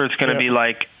 Abbotsford's going to be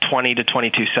like 20 to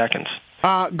 22 seconds.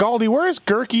 Gauldy, where has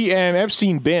Gerke and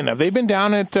Epstein been? Have they been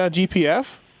down at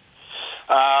GPF?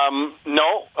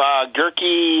 No.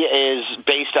 Gerke is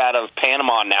based out of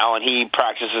Panama now, and he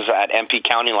practices at MP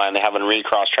County Line. They have an arena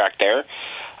cross track there.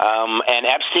 And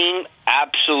Epstein,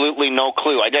 absolutely no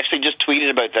clue. I actually just tweeted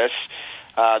about this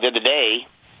the other day,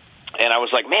 and I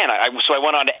was like, man, so I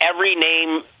went on to every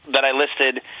name that I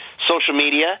listed, social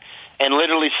media, and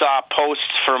literally saw posts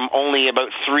from only about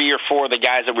 3 or 4 of the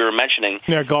guys that we were mentioning.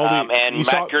 Yeah, Gauldy. And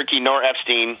Matt Gerke nor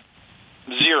Epstein,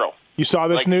 zero. You saw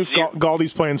this news?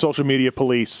 Gauldy's playing social media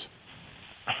police.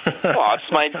 Well,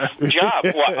 it's my job.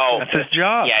 That's his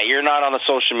job. Yeah, you're not on the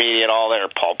social media at all there,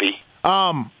 Pulpy.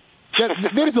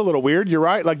 That is a little weird. You're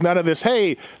right. Like none of this.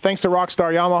 Hey, thanks to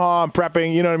Rockstar Yamaha, I'm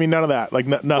prepping. You know what I mean? None of that. Like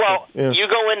nothing. Well, you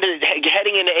go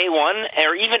heading into A1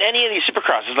 or even any of these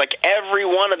supercrosses. Like every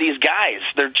one of these guys,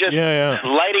 they're just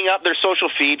lighting up their social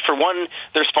feed. For one,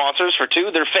 their sponsors. For two,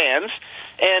 their fans.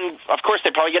 And of course,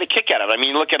 they probably get a kick out of it. I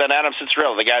mean, look at an Adam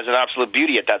Cicerello. The guy's an absolute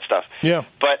beauty at that stuff. Yeah.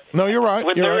 But no, you're right.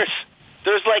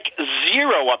 There's like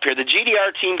zero up here. The GDR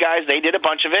team guys, they did a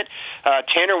bunch of it.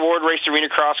 Tanner Ward raced arena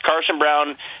cross. Carson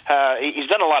Brown, he's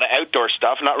done a lot of outdoor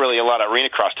stuff, not really a lot of arena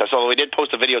cross tests, although he did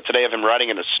post a video today of him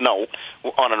riding in the snow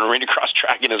on an arena cross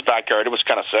track in his backyard. It was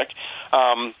kind of sick.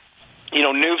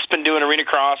 Newf's been doing arena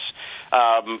cross.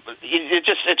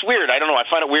 It's weird. I don't know. I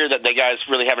find it weird that the guys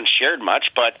really haven't shared much,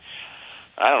 but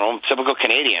I don't know, typical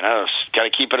Canadian. I just got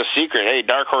to keep it a secret. Hey,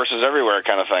 dark horses everywhere,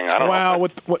 kind of thing. I don't know.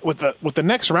 Well, with the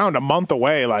next round a month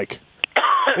away, like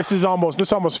this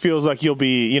almost feels like you'll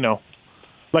be,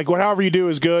 like however you do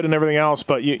is good and everything else.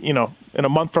 But in a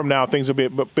month from now, things will be a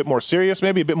bit more serious,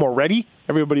 maybe a bit more ready.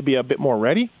 Everybody be a bit more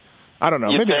ready. I don't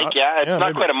know. Maybe think? Not. Yeah, it's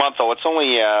not quite a month though. It's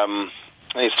only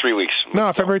it's 3 weeks.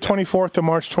 No, February 24th to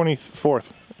March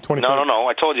 24th. No.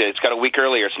 I told you it's got a week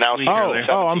earlier. It's now.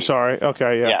 Oh, I'm sorry.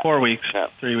 Okay, yeah. 4 weeks. Yeah.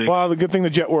 3 weeks. Well, the good thing the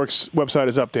JetWorks website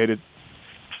is updated.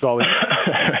 Golly.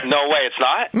 No way, it's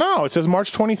not. No, it says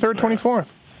March 23rd, 24th.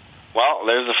 Well,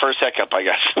 there's the first hiccup, I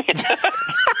guess. We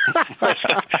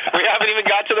haven't even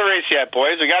got to the race yet,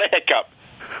 boys. We got a hiccup.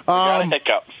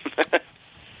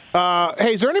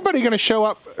 Hey, is there anybody going to show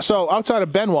up? So outside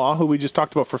of Benoit, who we just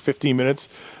talked about for 15 minutes,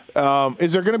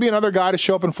 is there going to be another guy to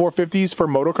show up in 450s for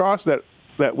motocross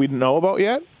that we know about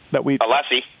yet?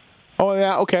 Alessi. Oh,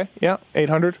 yeah, okay. Yeah,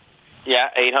 800. Yeah,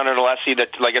 800 Alessi. That,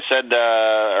 like I said,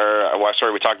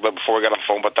 we talked about before we got on the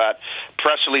phone about that.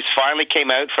 Press release finally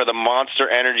came out for the Monster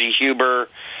Energy Huber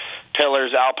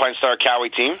Pillars Alpine Star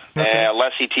Cowie team. Okay.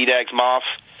 Alessi, T-Dags, Moff.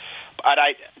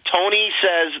 Tony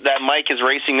says that Mike is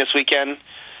racing this weekend.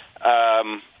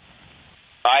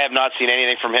 I have not seen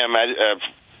anything from him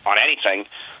on anything,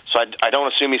 so I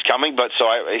don't assume he's coming. But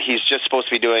he's just supposed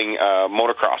to be doing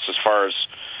motocross, as far as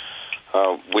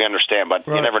we understand. But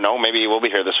you never know. Maybe he will be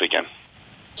here this weekend.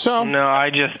 So no, I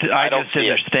just did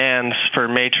their stands for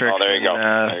Matrix. Oh, there you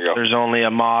go. There's only a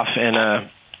Moff and a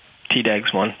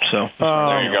T-Dags one. So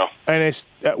there you go. And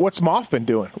what's Moff been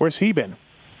doing? Where's he been?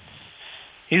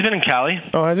 He's been in Cali.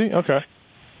 Oh, has he? Okay.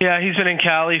 Yeah, he's been in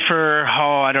Cali for,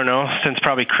 I don't know, since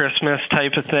probably Christmas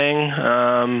type of thing.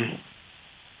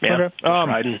 Okay.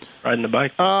 Riding the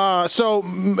bike. So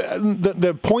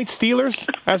the point stealers,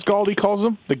 as Gauldy calls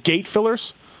them, the gate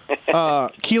fillers,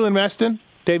 Keelan Meston,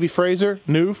 Davey Fraser,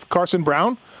 Newf, Carson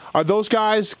Brown, are those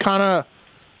guys kind of,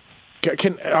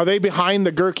 are they behind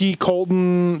the Gerke,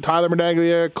 Colton, Tyler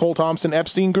Medaglia, Cole Thompson,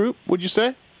 Epstein group, would you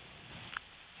say?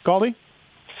 Gauldy?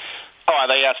 Oh, I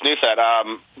thought you asked Newf that.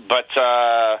 But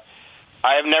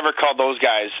I have never called those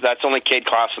guys. That's only Cade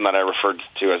Clausen that I referred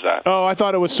to as that. Oh, I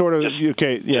thought it was sort of,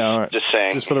 okay, yeah, all right. Just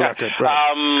saying. Just for the record.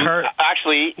 Right.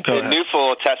 Actually, Newf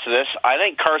will attest to this. I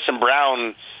think Carson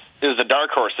Brown is the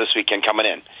dark horse this weekend coming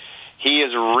in. He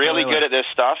is really good at this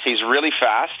stuff. He's really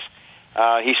fast.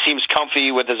 He seems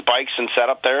comfy with his bikes and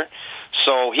setup there.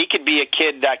 So he could be a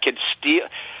kid that could steal.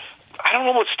 I don't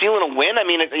know about stealing a win. I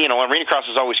mean, arena cross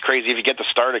is always crazy. If you get the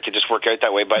start, it could just work out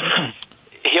that way. But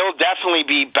he'll definitely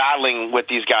be battling with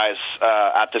these guys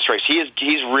at this race.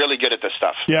 He's really good at this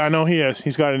stuff. Yeah, I know he is.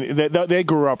 He's got. They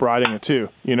grew up riding it too,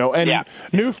 And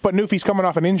Newf, he's coming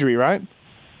off an injury, right?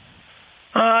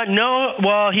 No.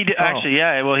 Well, he did actually.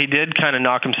 Yeah. Well, he did kind of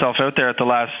knock himself out there at the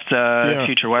last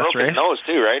Future West race. Broke his nose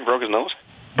too, right?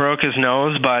 Broke his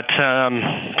nose, but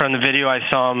from the video I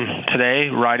saw him today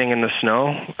riding in the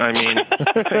snow, I mean,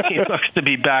 he looks to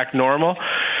be back normal.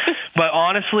 But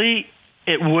honestly,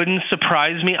 it wouldn't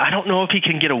surprise me. I don't know if he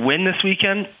can get a win this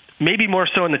weekend. Maybe more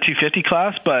so in the 250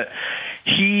 class, but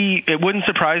it wouldn't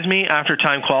surprise me after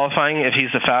time qualifying if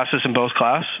he's the fastest in both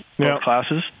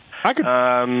classes. I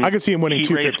could see him winning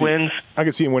 250. Wins. I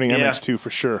could see him winning MX2 for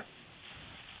sure.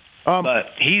 But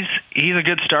he's a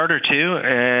good starter too,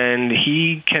 and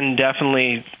he can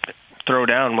definitely throw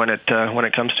down when it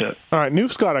comes to it. All right,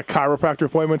 Newf's got a chiropractor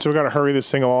appointment, so we've got to hurry this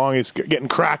thing along. He's getting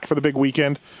cracked for the big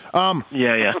weekend.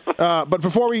 But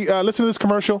before we listen to this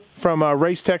commercial from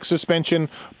Race Tech Suspension,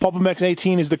 PulpMX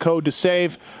 18 is the code to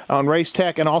save on Race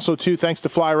Tech, and also too thanks to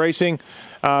Fly Racing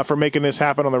for making this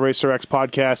happen on the Racer X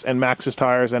podcast, and Matthes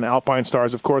Tires and Alpine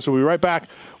Stars, of course. We'll be right back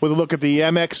with a look at the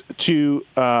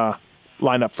MX2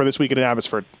 lineup for this weekend in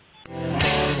Abbotsford.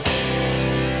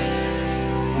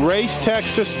 Race Tech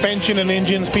Suspension and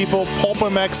Engines, people.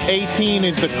 PulpMX 18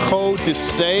 is the code to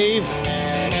save.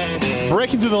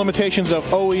 Breaking through the limitations of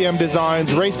OEM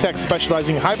designs, Race Tech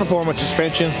specializing in high-performance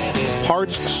suspension,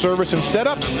 parts, service, and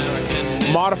setups,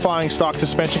 modifying stock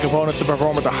suspension components to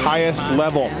perform at the highest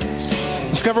level.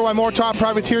 Discover why more top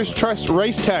privateers trust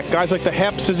Race Tech. Guys like the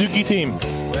HEP Suzuki team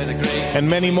and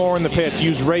many more in the pits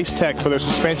use Race Tech for their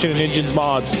suspension and engines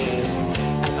mods.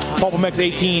 PulpMX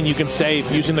 18, you can save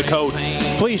using the code.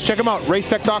 Please check them out,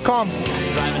 racetech.com.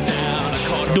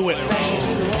 Do it.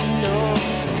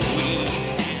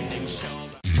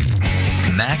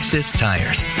 Matthes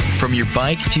Tires. From your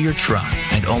bike to your truck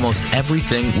and almost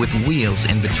everything with wheels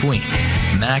in between,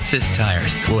 Matthes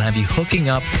Tires will have you hooking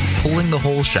up, pulling the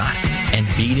whole shot, and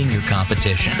beating your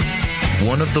competition.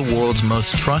 One of the world's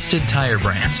most trusted tire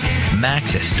brands,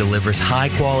 Matthes delivers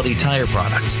high-quality tire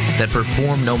products that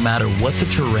perform no matter what the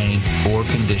terrain or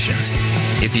conditions.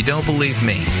 If you don't believe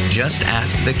me, just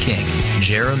ask the king,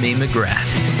 Jeremy McGrath.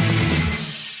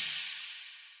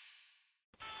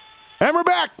 And we're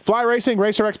back. Fly Racing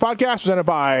Racer X podcast presented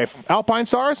by Alpine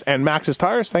Stars and Matthes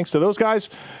Tires. Thanks to those guys.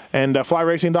 And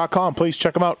flyracing.com. Please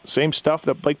check them out. Same stuff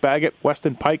that Blake Baggett,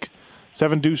 Weston Pike,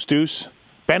 7 Deuce,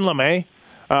 Ben LeMay,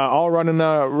 all running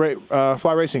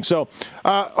Fly Racing. So,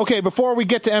 okay, before we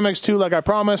get to MX2 like I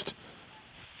promised,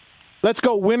 let's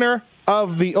go winner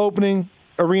of the opening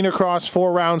Arena Cross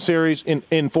 4-round series in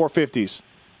 450s.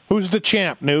 Who's the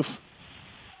champ, Newf?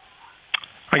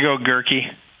 I go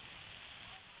Gerke.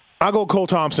 I'll go Cole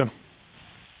Thompson.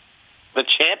 The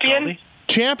champion?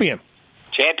 Champion,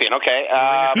 okay.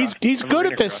 He's good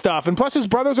at this stuff, and plus his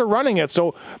brothers are running it,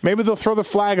 so maybe they'll throw the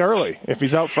flag early if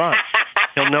he's out front.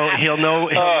 He'll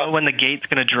know when the gate's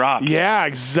going to drop. Yeah,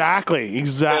 exactly.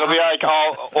 It'll be like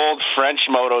all old French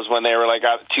motos when they were like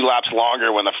 2 laps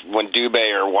longer when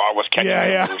Dubé or Waugh was catching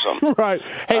or something. Right.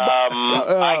 Hey,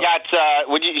 I got.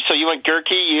 So you went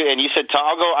Gurkey, and you said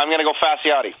I'm going to go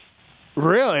Fasciotti.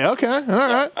 Really? Okay. All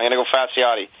right. I'm going to go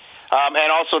Fasciotti.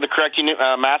 And also to correct you,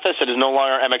 Matthes, it is no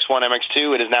longer MX1,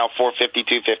 MX2. It is now 450,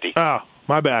 250. Oh,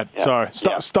 my bad. Yeah. Sorry.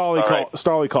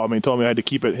 Stolly called me and told me I had to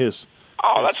keep it his.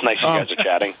 Oh, that's nice you guys are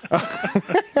chatting.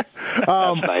 That's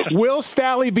nice. Will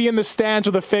Stalley be in the stands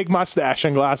with a fake mustache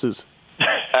and glasses?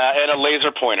 And a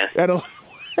laser pointer.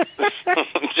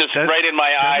 Just right in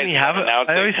my eyes.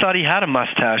 I always thought he had a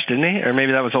mustache, didn't he? Or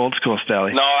maybe that was old school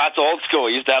Stalley. No, that's old school.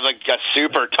 He used to have like a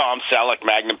super Tom Selleck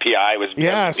Magnum PI.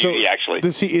 Actually.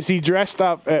 Is he dressed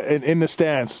up in the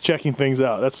stands, checking things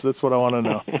out? That's what I want to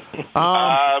know.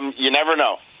 You never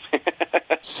know.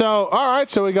 So, all right.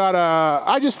 So we got.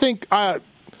 I just think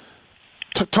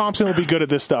Thompson will be good at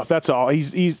this stuff. That's all.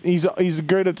 He's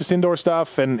good at this indoor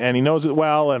stuff, and he knows it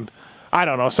well. And I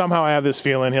don't know. Somehow I have this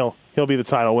feeling he'll be the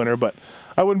title winner. But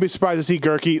I wouldn't be surprised to see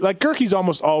Gurkey. Like Gurkey's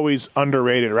almost always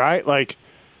underrated, right? Like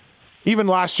even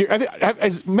last year,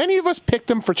 as many of us picked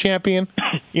him for champion.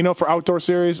 For outdoor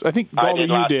series. I think Gauld,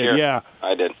 you did. Yeah,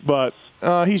 I did. But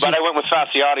I went with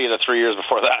Fasciotti the 3 years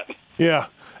before that. Yeah.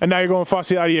 And now you're going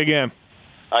Fasciotti again.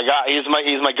 He's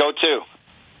my go-to.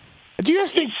 Do you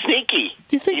guys think he's sneaky?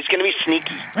 Do you think he's going to be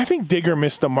sneaky? I think Digger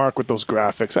missed the mark with those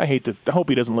graphics. I hope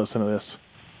he doesn't listen to this.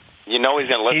 He's going to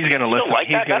listen. He's going to listen.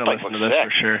 He's going to listen to this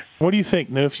for sure. What do you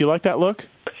think, Newf? You like that look?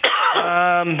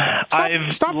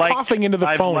 Stop coughing into the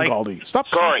phone, Gauldy. Stop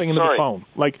coughing into the phone.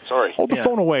 Hold the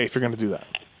phone away if you're going to do that.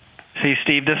 See,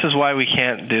 Steve, this is why we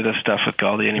can't do this stuff with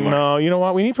Gauldy anymore. No, you know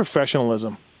what? We need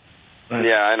professionalism.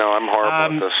 Yeah, I know. I'm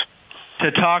horrible at this.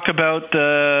 To talk about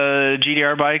the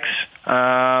GDR bikes,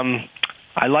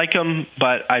 I like them,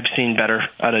 but I've seen better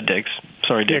out of Diggs.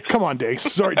 Sorry, Diggs. Yeah, come on, Diggs.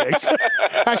 Sorry, Diggs.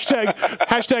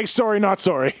 hashtag sorry, not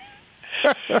sorry.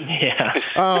 Yeah.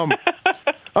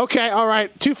 Okay, all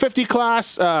right. 250 class.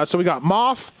 So we got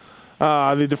Moff,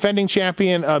 the defending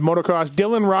champion of motocross,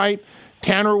 Dylan Wright,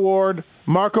 Tanner Ward,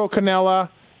 Marco Canella,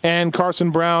 and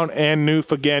Carson Brown, and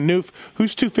Newf again. Newf,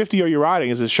 whose 250 are you riding?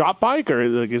 Is it a shop bike, or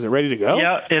is it ready to go?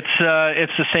 Yeah, it's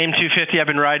the same 250 I've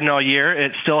been riding all year.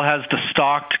 It still has the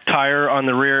stocked tire on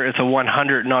the rear. It's a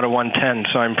 100, not a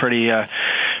 110, so I'm pretty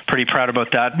proud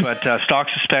about that. But stock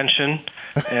suspension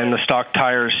and the stock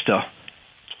tires still.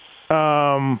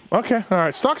 Okay, all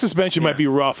right. Stock suspension might be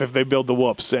rough if they build the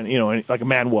whoops and like a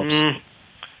man whoops.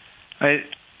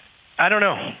 I don't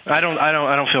know. I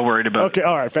don't feel worried about it. Okay,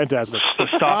 all right, fantastic. So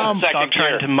stop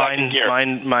trying to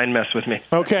mind mess with me.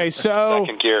 Okay, so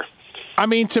second gear. I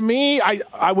mean, to me,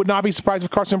 I would not be surprised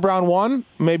if Carson Brown won,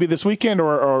 maybe this weekend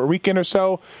or a weekend or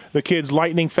so. The kid's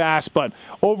lightning fast, but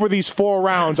over these 4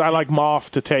 rounds, I like Moff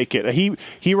to take it.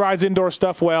 He rides indoor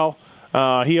stuff well.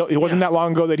 It wasn't that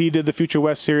long ago that he did the Future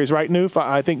West Series, right, Newf?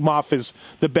 I think Moff is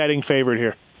the betting favorite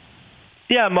here.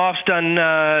 Yeah, Moff's done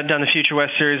the Future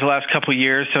West Series the last couple of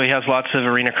years, so he has lots of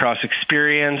arena cross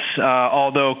experience.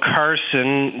 Although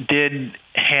Carson did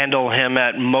handle him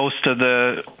at most of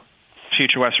the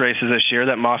Future West races this year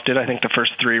that Moff did. I think the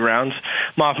first 3 rounds.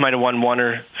 Moff might have won 1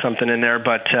 or something in there,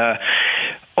 but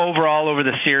overall over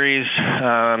the series,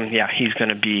 he's going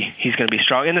to be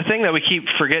strong. And the thing that we keep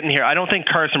forgetting here, I don't think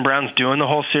Carson Brown's doing the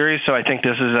whole series, so I think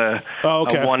this is a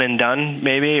one and done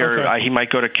maybe, or he might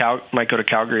go to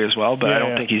Calgary as well, but I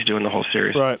don't think he's doing the whole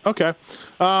series. Right. Okay.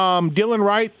 Dylan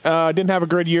Wright didn't have a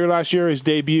great year last year. His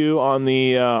debut on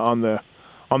the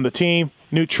team,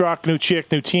 new truck, new chick,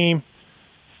 new team.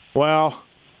 Well,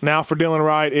 now for Dylan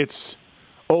Wright, it's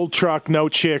old truck, no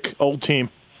chick, old team.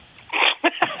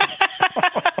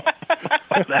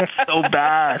 That's so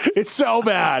bad. It's so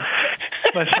bad.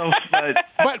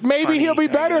 But maybe he'll be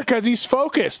better because he's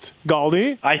focused,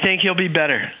 Gauldy. I think he'll be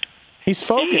better. He's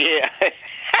focused. Yeah.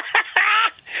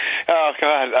 Oh,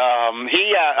 God.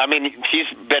 He's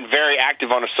been very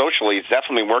active on his social. He's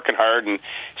definitely working hard and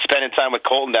spending time with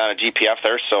Colton down at GPF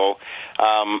there. So,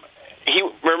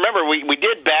 remember, we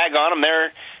did bag on him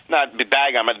there. Not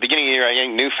bag on him. At the beginning of the year, I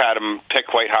think Newf had him picked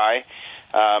quite high.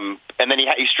 And then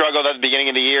he struggled at the beginning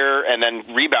of the year and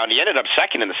then rebounded. He ended up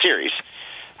second in the series.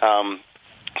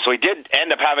 So he did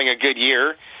end up having a good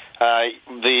year.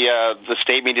 The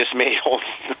statement just made, old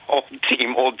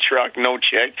team, old truck, no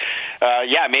chick.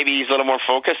 Maybe he's a little more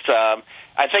focused.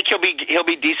 I think he'll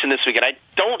be decent this weekend. I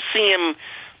don't see him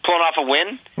pulling off a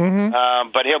win,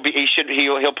 but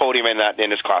he'll podium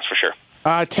in his class for sure.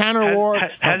 Tanner Ward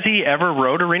has he ever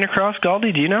rode arena cross,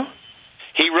 Gauldy? Do you know?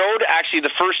 He rode, actually,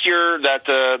 the first year that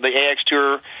the AX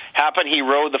Tour happened, he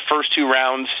rode the first 2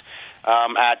 rounds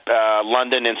at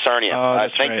London and Sarnia.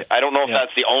 I don't know if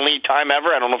that's the only time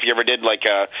ever. I don't know if you ever did like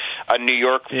a New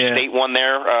York State one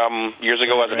there years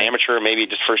ago as an amateur, or maybe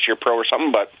just first year pro or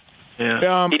something. But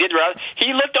he did.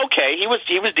 He looked okay. He was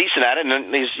decent at it,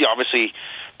 and he's obviously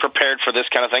prepared for this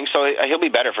kind of thing, so he'll be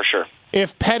better for sure.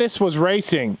 If Pettis was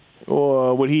racing,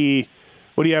 would he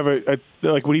have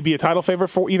would he be a title favorite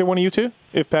for either one of you two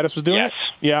if Pettis was doing it?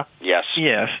 Yes,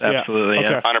 absolutely,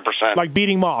 yeah. 100%. Like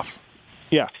beating Moth.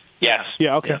 Yeah. Yes.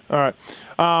 Yeah. Okay. All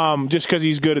right. Just because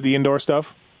he's good at the indoor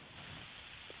stuff.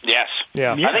 Yes.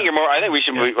 Yeah. I think we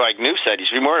should be, like Newf said, you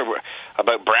should be more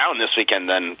about Brown this weekend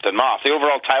than Moth. The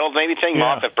overall title maybe thing.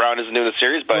 Moth if Brown isn't doing the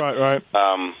series, but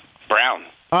Brown.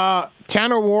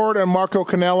 Tanner Ward and Marco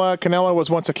Canella. Canella was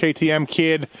once a KTM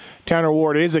kid. Tanner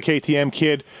Ward is a KTM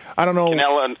kid. I don't know.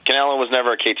 Canella was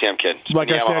never a KTM kid.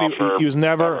 Like I said, he was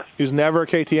never a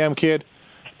KTM kid.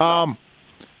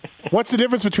 What's the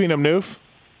difference between them, Newf?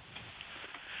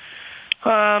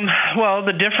 Well,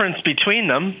 the difference between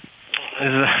them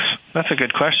that's a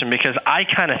good question, because I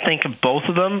kind of think of both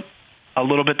of them a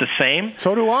little bit the same.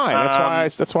 So do I.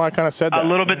 That's why I kind of said that. A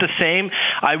little bit the same.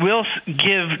 I will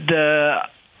give the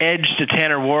edge to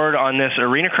Tanner Ward on this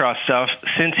arena cross stuff,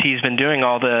 since he's been doing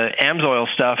all the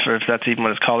AMSOIL stuff, or if that's even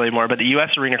what it's called anymore, but the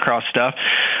U.S. arena cross stuff.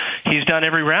 He's done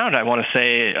every round, I want to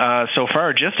say, so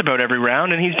far, just about every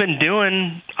round, and he's been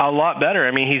doing a lot better.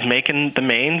 I mean, he's making the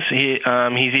mains.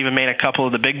 He's even made a couple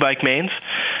of the big bike mains,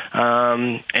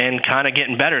 and kind of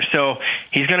getting better. So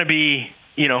he's going to be,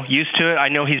 used to it. I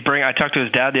know I talked to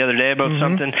his dad the other day about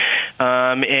something,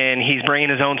 and he's bringing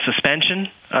his own suspension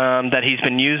that he's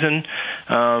been using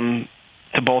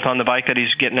to bolt on the bike that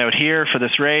he's getting out here for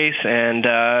this race, and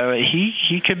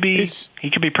he could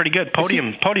be pretty good.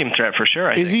 Podium threat for sure.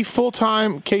 I think. He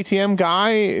full-time KTM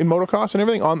guy in motocross and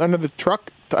everything under the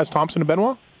truck as Thompson and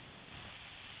Benoit?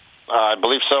 I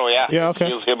believe so, yeah. Yeah, okay.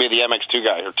 He'll be the MX2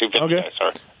 guy, or 250 guy,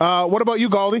 sorry. What about you,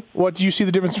 Gauldy? What do you see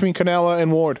the difference between Canella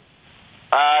and Ward?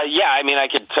 I mean, I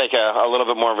could take a little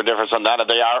bit more of a difference on that.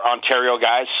 They are Ontario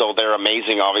guys, so they're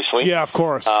amazing, obviously. Yeah, of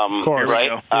course.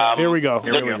 Right? Here we go.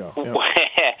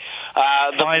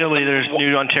 Finally, there's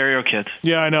new Ontario kids.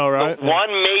 Yeah, I know, right? The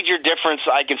one major difference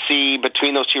I can see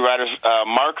between those two riders,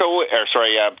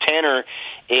 Tanner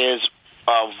is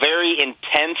very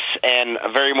intense and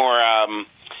very more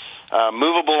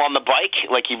movable on the bike.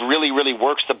 Like, he really, really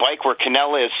works the bike, where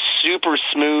Canella is super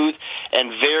smooth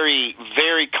and very,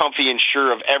 very comfy and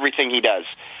sure of everything he does.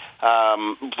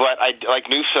 But like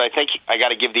Newf said, I think I got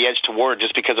to give the edge to Ward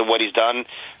just because of what he's done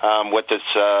with this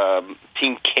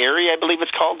Team Carry, I believe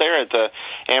it's called, there at the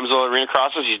AMSOIL Arena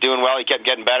Crosses. He's doing well. He kept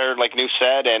getting better, like Newf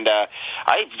said, and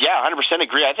I 100%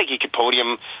 agree. I think he could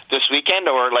podium this weekend,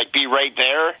 or like be right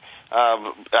there.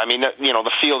 I mean,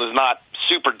 the field is not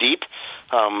super deep,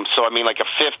 so I mean, like a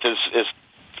fifth is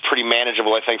pretty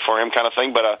manageable, I think, for him, kind of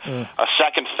thing. But a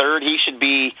second, third, he should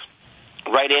be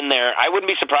right in there. I wouldn't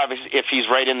be surprised if he's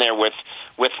right in there with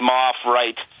Moff,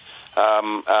 Wright,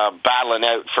 battling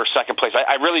out for second place.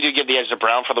 I really do give the edge to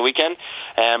Brown for the weekend,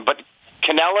 but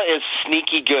Canella is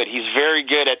sneaky good. He's very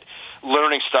good at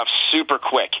learning stuff super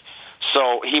quick.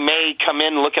 So he may come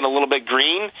in looking a little bit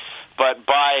green, but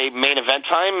by main event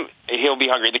time, he'll be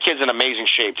hungry. The kid's in amazing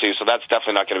shape, too, so that's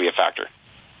definitely not going to be a factor.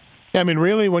 Yeah, I mean,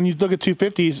 really, when you look at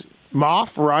 250s,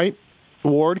 Moff, Wright,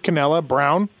 Ward, Canella,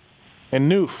 Brown, and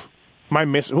Newf. Who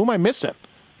am I missing?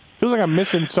 Feels like I'm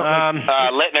missing something.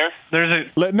 Littner.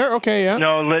 Littner? Okay, yeah.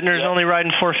 No, Littner's only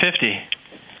riding 450.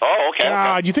 Oh,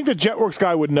 okay. Do you think the Jetworks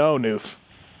guy would know, Newf?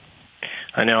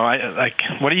 I know.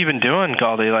 What have you been doing,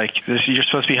 Gauldy? Like, you're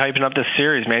supposed to be hyping up this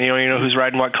series, man. You don't even know who's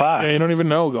riding what class. Yeah, you don't even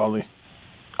know, Gauldy.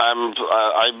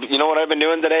 You know what I've been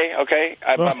doing today? Okay,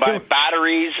 I've been buying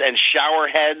batteries and shower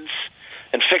heads,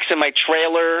 and fixing my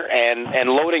trailer, and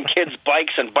loading kids'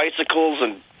 bikes and bicycles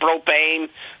and propane.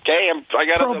 Okay, I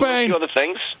got a few other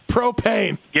things.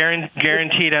 Propane.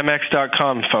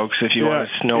 GuaranteedMX.com, folks, if you want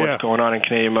to know what's going on in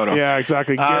Canadian Moto. Yeah,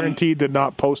 exactly. Guaranteed did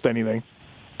not post anything.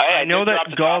 I know that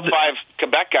the top 5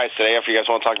 Quebec guys today, if you guys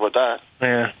want to talk about that.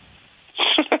 Yeah.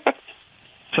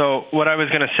 So what I was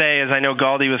going to say is, I know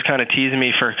Gauldy was kind of teasing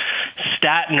me for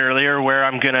statin earlier, where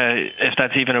I'm going to, if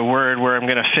that's even a word, where I'm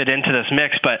going to fit into this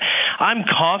mix. But I'm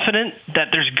confident that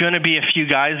there's going to be a few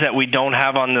guys that we don't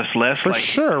have on this list. For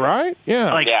sure, right?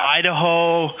 Yeah.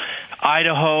 Idaho,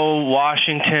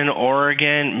 Washington,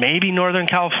 Oregon, maybe Northern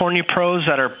California pros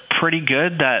that are pretty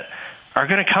good that are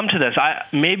going to come to this.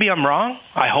 Maybe I'm wrong.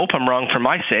 I hope I'm wrong for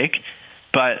my sake.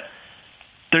 But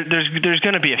there's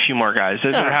going to be a few more guys.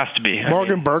 There has to be.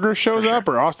 Morgan Berger shows up,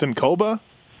 or Austin Koba,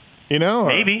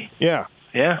 Maybe. Yeah.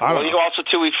 Yeah. Well, also,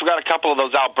 too, we forgot a couple of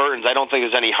those Albertans. I don't think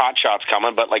there's any hot shots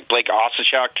coming, but like Blake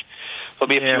Osachuk, there'll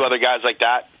be a few other guys like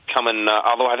that coming.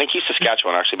 Although I think he's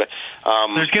Saskatchewan actually, but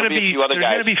there's going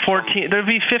to be 14. There'll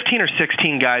be 15 or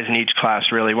 16 guys in each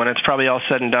class really when it's probably all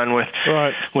said and done with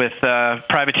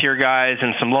privateer guys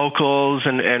and some locals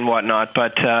and whatnot.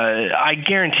 But I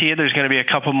guarantee you, there's going to be a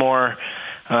couple more.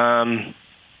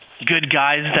 Good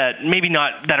guys that maybe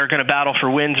not that are going to battle for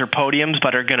wins or podiums,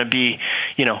 but are going to be,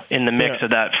 in the mix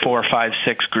of that 4, 5,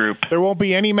 6 group. There won't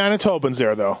be any Manitobans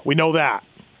there, though. We know that.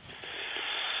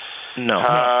 No.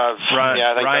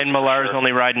 Ryan Millar's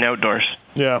only riding outdoors.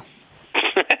 Yeah.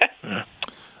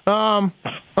 All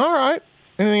right.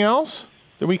 Anything else?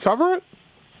 Did we cover it?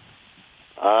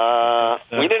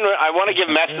 We didn't. I want to give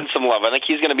Meston some love. I think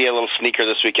he's going to be a little sneaker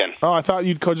this weekend. Oh, I thought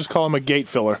you'd just call him a gate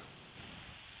filler.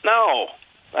 No.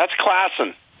 That's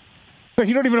Klassen.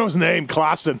 You don't even know his name,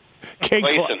 Klassen.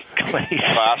 Klassen.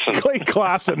 Clay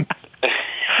Klassen.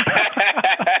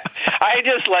 I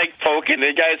just like poking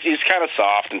the guys. He's kind of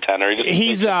soft and tender. I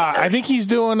think he's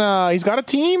doing. He's got a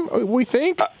team. We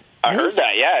think. I heard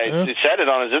that. Yeah, he said it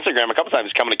on his Instagram a couple times.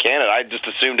 He's coming to Canada. I just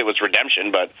assumed it was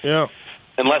redemption, but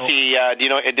unless he,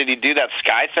 did he do that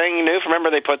Sky thing? Newf?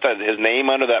 Remember they put his name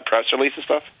under that press release and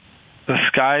stuff. The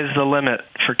sky's the limit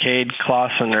for Cade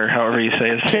Clausen, or however you say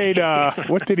his name. Cade,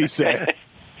 what did he say?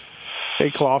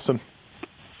 Cade Clausen.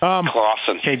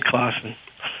 Cade Clausen.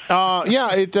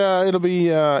 It'll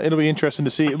be interesting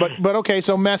to see. But okay,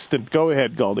 so Meston, go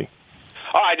ahead, Gauldy.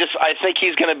 I think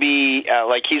he's going to be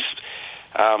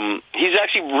he's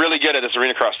actually really good at this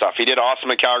arena cross stuff. He did awesome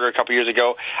in Calgary a couple years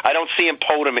ago. I don't see him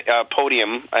podium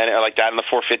like that in the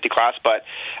 450 class, but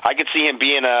I could see him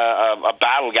being a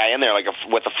battle guy in there,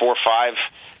 with a 4.5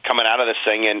 coming out of this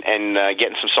thing and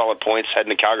getting some solid points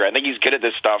heading to Calgary. I think he's good at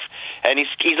this stuff, and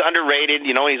he's underrated.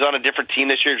 He's on a different team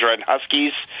this year. He's riding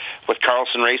Huskies with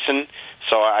Carlson Racing.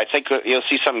 So I think you'll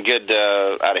see something good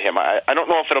out of him. I don't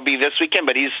know if it'll be this weekend,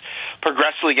 but he's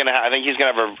progressively going to I think he's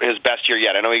going to have his best year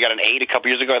yet. I know he got an 8 a couple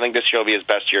years ago. I think this year will be his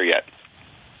best year yet.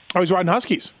 Oh, he's riding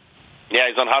Huskies. Yeah,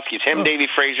 he's on Huskies. Him, Davey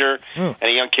Frazier, and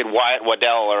a young kid, Wyatt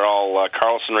Waddell, are all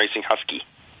Carlson Racing Husky.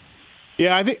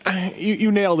 Yeah, I think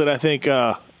you nailed it. I think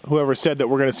whoever said that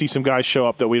we're going to see some guys show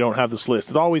up that we don't have this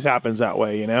list. It always happens that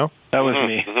way, That was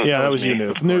me. Yeah, that was you,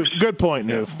 Newf. Good point,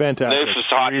 Newf. Fantastic. Newf is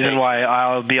the reason why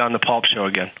I'll be on the Pulp Show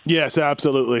again. Yes,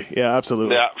 absolutely. Yeah,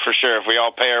 absolutely. Yeah, for sure. If we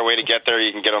all pay our way to get there,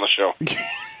 you can get on the show.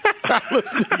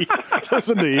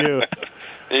 Listen to you.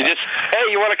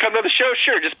 You want to come to the show?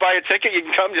 Sure, just buy a ticket. You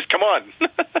can come. Just come on.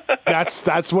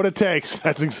 That's what it takes.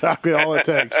 That's exactly all it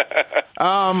takes.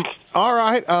 All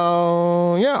right.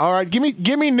 All right. Give me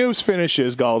Newf's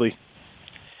finishes, Gauldy.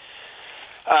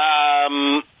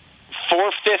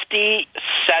 450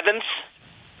 7th,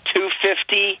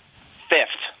 250 5th.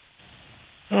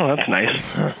 Oh, that's nice.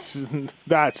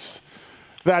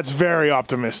 That's very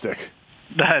optimistic.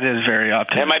 That is very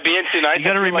optimistic. Am I being too nice? You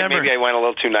got to remember. Maybe I went a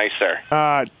little too nice there.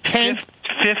 10th,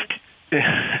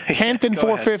 10th and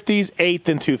 450s, 8th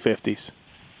and 250s.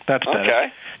 That's better.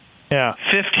 Okay. Yeah.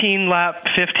 15 lap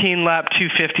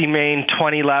 250 main,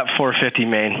 20 lap 450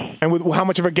 main. And with how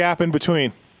much of a gap in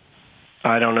between?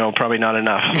 I don't know. Probably not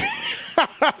enough.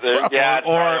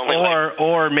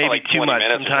 or maybe too much.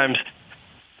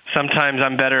 Sometimes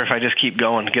I'm better if I just keep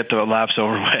going, get the laps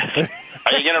over with.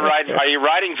 Are you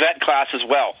riding vet class as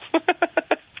well?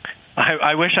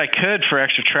 I wish I could for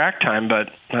extra track time,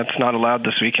 but that's not allowed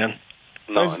this weekend.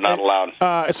 No, not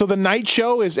allowed. So the night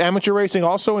show is amateur racing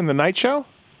also in the night show?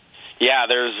 Yeah,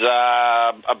 there's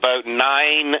about 9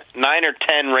 or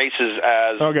 10 races,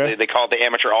 as they call it, the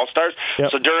Amateur All-Stars.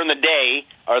 Yep. So during the day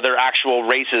are their actual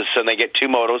races, and they get 2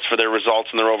 motos for their results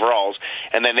and their overalls.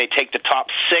 And then they take the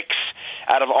top 6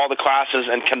 out of all the classes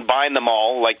and combine them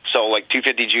all, like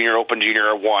 250 Junior, Open Junior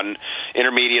are 1,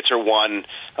 Intermediates are 1,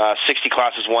 60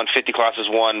 classes 1, 50 classes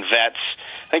 1, Vets.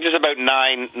 I think there's about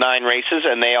nine races,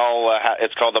 and they all,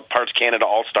 it's called the Parts Canada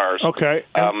All-Stars. Okay.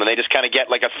 And they just kind of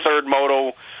get like a third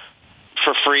moto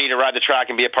for free to ride the track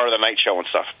and be a part of the night show and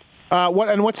stuff.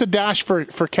 What's the dash for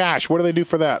cash? What do they do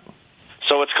for that?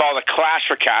 So it's called a Clash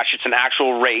for Cash. It's an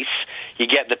actual race. You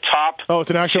get the top. Oh, it's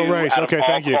an actual race. Okay,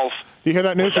 thank you. Do you hear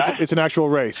that, Newf? It's an actual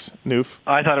race, Newf.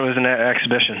 I thought it was an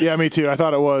exhibition. Yeah, me too. I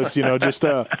thought it was. Just.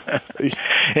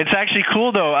 It's actually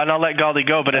cool though, and I'll let Gauldy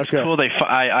go. But it's cool.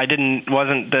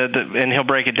 And he'll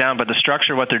break it down. But the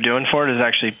structure, what they're doing for it, is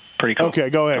actually pretty cool. Okay,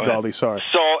 go ahead, Gauldy. Sorry.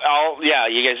 So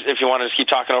you guys, if you want to just keep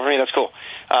talking over me, that's cool.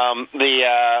 All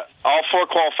 4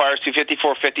 qualifiers, 250,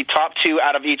 450, top 2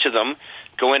 out of each of them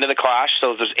go into the Clash.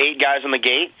 So there's 8 guys in the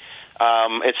gate.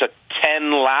 It's a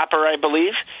 10-lapper, I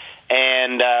believe.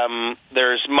 And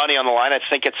there's money on the line. I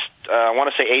think it's I want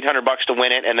to say $800 to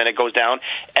win it, and then it goes down.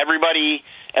 Everybody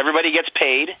gets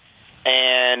paid,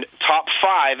 and top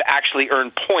 5 actually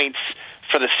earn points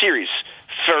for the series.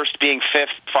 First being 5th,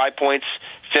 5 points,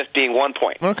 5th being 1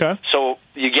 point. Okay. So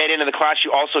you get into the class,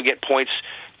 you also get points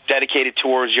dedicated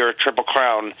towards your Triple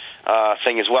Crown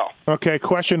thing as well. Okay,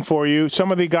 question for you.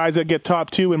 Some of the guys that get top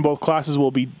 2 in both classes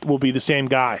will be the same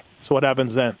guy. So what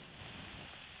happens then?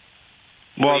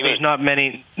 Well, there's not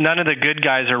many. None of the good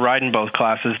guys are riding both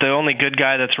classes. The only good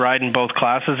guy that's riding both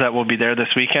classes that will be there this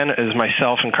weekend is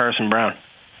myself and Carson Brown.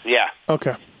 Yeah.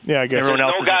 Okay. Yeah, I guess. Everyone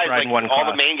else no is guys, riding like one all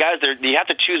class. the main guys, you have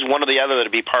to choose one or the other to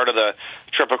be part of the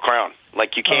Triple Crown.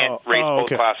 Like, you can't race both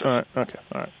classes. All right. Okay.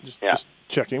 All right. Just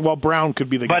checking. Well, Brown could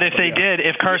be the guy. But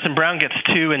if Carson Brown gets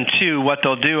 2 and 2, what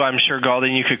they'll do, I'm sure, Gauld,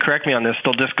 you could correct me on this,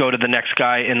 they'll just go to the next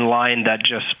guy in line that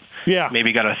just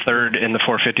maybe got a third in the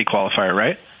 450 qualifier,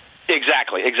 right?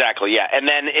 Exactly, yeah. And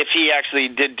then if he actually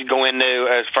did go into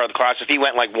as far as the class, if he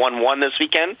went like 1-1 this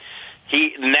weekend,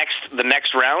 the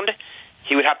next round,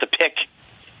 he would have to pick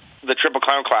the Triple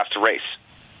Crown class to race.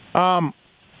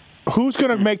 Who's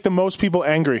going to make the most people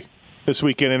angry this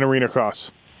weekend in Arena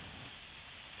Cross?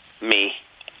 Me.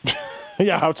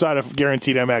 Yeah, outside of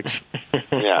Guaranteed MX.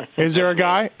 Yeah. Is there a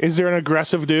guy? Is there an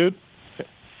aggressive dude?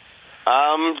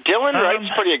 Dylan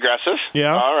Wright's pretty aggressive.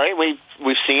 Yeah. All right,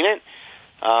 we've seen it.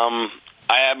 I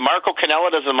have Marco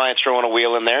Canella doesn't mind throwing a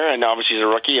wheel in there, and obviously he's a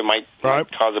rookie. It might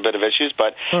cause a bit of issues,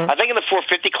 but I think in the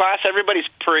 450 class, everybody's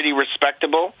pretty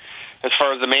respectable as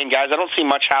far as the main guys. I don't see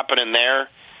much happening there,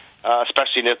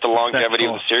 especially with the longevity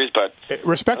of the series. But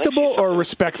respectable or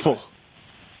respectful?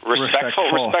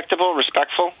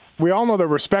 Respectful. We all know they're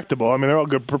respectable. I mean, they're all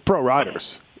good pro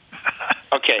riders.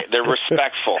 Okay, they're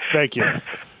respectful. Thank you.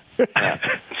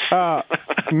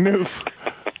 Newf,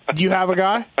 do you have a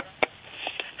guy?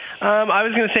 I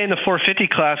was going to say in the 450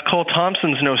 class, Cole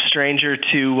Thompson's no stranger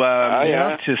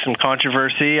to some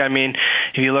controversy. I mean,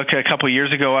 if you look a couple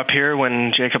years ago up here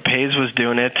when Jacob Hayes was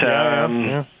doing it,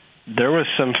 there was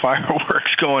some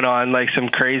fireworks going on, like some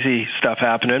crazy stuff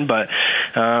happening. But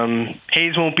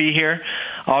Hayes won't be here.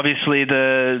 Obviously,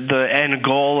 the end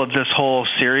goal of this whole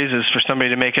series is for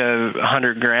somebody to make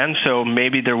 $100,000. So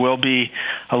maybe there will be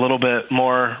a little bit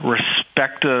more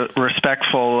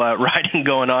respectful riding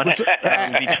going on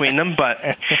between them.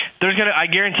 But I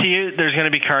guarantee you, there's going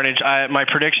to be carnage. My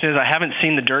prediction is I haven't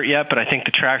seen the dirt yet, but I think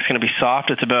the track's going to be soft.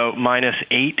 It's about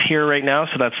 -8 here right now,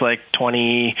 so that's like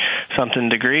 20-something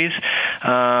degrees.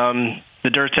 The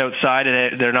dirt's outside,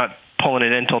 and they're not pulling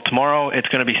it in until tomorrow. It's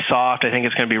going to be soft. I think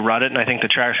it's going to be rutted, and I think the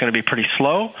track's going to be pretty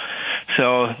slow.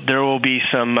 So there will be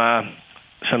some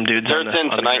dudes on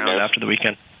the ground after the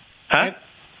weekend. Huh?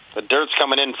 The dirt's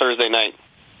coming in Thursday night.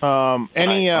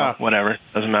 Whatever,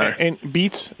 doesn't matter. And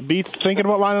Beats thinking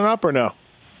about lining up or no?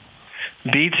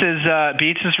 Beats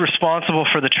is responsible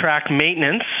for the track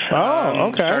maintenance. Oh,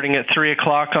 okay. Starting at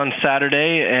 3:00 on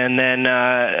Saturday, and then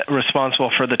responsible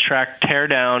for the track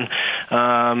teardown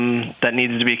that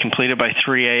needs to be completed by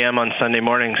 3 a.m. on Sunday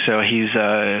morning. So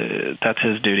that's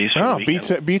his duties. For the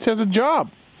weekend. Beats has a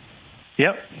job.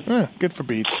 Yep. Yeah, good for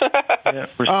Beats.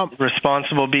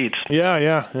 Responsible Beats.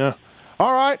 Yeah.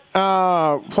 All right.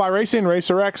 Fly Racing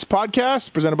Racer X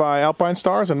podcast presented by Alpine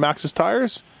Stars and Max's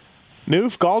Tires.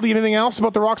 Newf, Gauld, anything else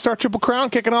about the Rockstar Triple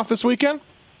Crown kicking off this weekend?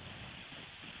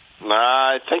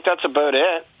 I think that's about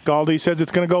it. Gauld says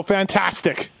it's going to go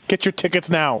fantastic. Get your tickets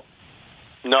now.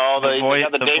 No, they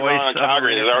got the date wrong in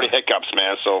Calgary. There's already hiccups,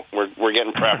 man, so we're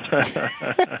getting prepped.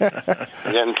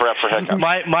 We're getting prepped for hiccups.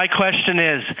 My question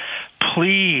is,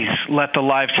 please let the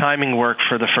live timing work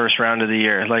for the first round of the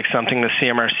year, like something the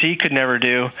CMRC could never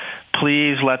do.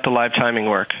 Please let the live timing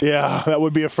work. Yeah, that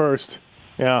would be a first.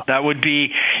 Yeah, that would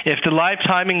be, if the live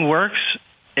timing works,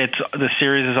 the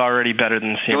series is already better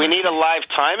than the CMRC. Do we need a live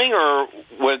timing, or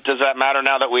does that matter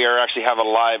now that we actually have a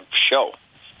live show?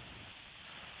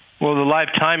 Well, the live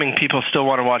timing, people still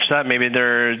want to watch that. Maybe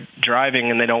they're driving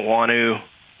and they don't want to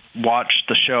watch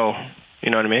the show.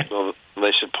 You know what I mean? Well,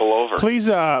 they should pull over.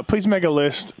 Please make a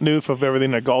list, Newf, of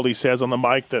everything that Gauld says on the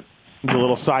mic that is a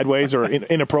little sideways or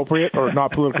inappropriate or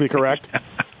not politically correct.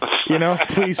 You know,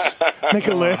 please make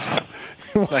a list.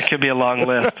 That could be a long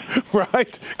list.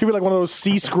 Right? Could be like one of those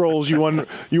C scrolls you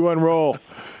unroll.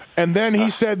 And then he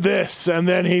said this, and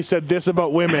then he said this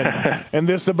about women, and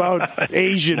this about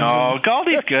Asians. No,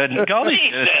 Gauldy's good.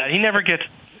 Gauldy's good. He never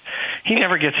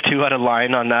gets too out of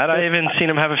line on that. I even seen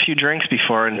him have a few drinks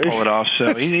before and pull it off. So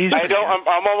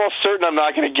I'm almost certain I'm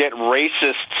not going to get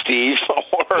racist, Steve,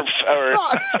 or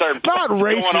start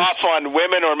going off on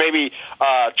women, or maybe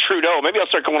Trudeau. Maybe I'll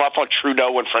start going off on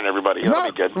Trudeau in front of everybody.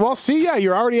 That'll be good. Well, see,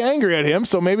 you're already angry at him,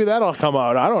 so maybe that'll come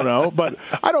out. I don't know, but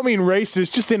I don't mean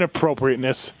racist, just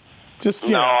inappropriateness. Just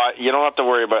you don't have to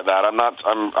worry about that.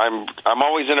 I'm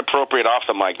always inappropriate off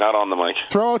the mic, not on the mic.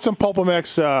 Throw out some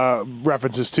PulpMX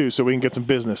references too, so we can get some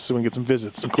business, so we can get some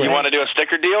visits. You want to do a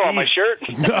sticker deal on my shirt?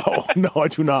 No, I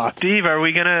do not. Steve, are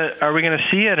we gonna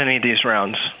see you at any of these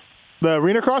rounds? The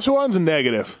Arena Cross one's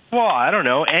negative. Well, I don't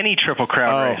know. Any Triple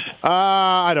Crown race.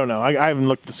 I don't know. I haven't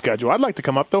looked at the schedule. I'd like to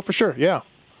come up though, for sure. Yeah,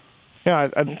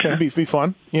 it'd be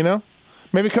fun.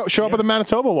 Maybe show up at the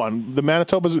Manitoba one. The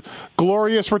Manitoba's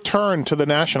glorious return to the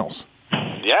Nationals.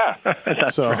 Yeah.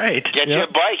 That's right. Get you a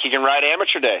bike. You can ride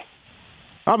amateur day.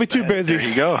 I'll be too busy there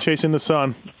you go. chasing the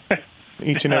sun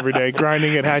each and every day,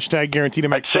 grinding at #guaranteed to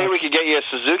make sense. I'd say we could get you a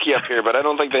Suzuki up here, but I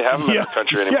don't think they have them in the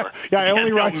country anymore. I only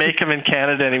don't make them in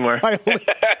Canada anymore.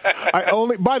 I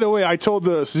only. By the way, I told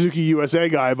the Suzuki USA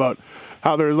guy about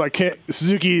how there's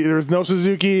there's no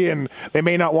Suzuki, and they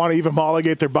may not want to even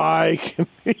homologate their bike. And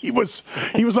he was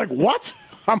like, "What?"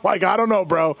 I'm like, "I don't know,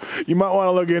 bro. You might want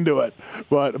to look into it."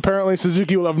 But apparently,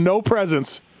 Suzuki will have no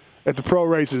presence at the pro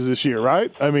races this year,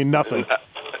 right? I mean, nothing.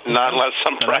 Not unless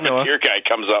some privateer guy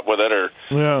comes up with it, or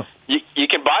you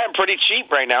can buy them pretty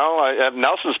cheap right now at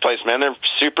Nelson's place, man. They're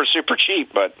super, super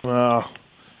cheap. But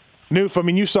Newf, I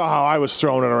mean, you saw how I was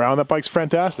throwing it around. That bike's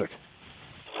fantastic.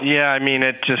 Yeah, I mean,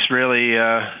 it just really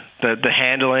the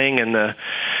handling and the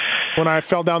when I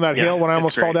fell down that hill, when I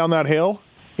almost fell down that hill.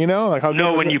 Like how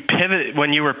when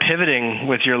you were pivoting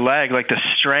with your leg, like the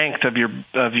strength of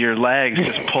your legs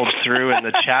just pulled through, and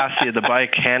the chassis of the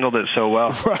bike handled it so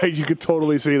well. Right, you could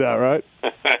totally see that, right?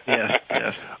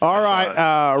 Yes. All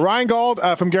right, Ryan Gauld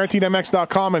from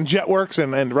GuaranteedMX.com and Jetworks,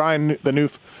 and Ryan the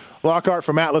Newf Lockhart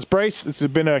from Atlas Brace. This has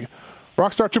been a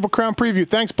Rockstar Triple Crown preview.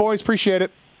 Thanks, boys. Appreciate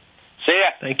it. See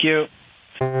ya. Thank you.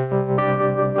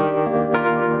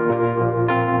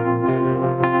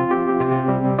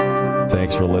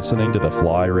 Thanks for listening to the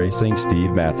Fly Racing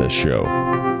Steve Matthes Show.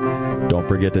 Don't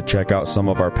forget to check out some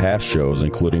of our past shows,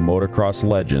 including motocross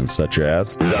legends such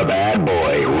as the bad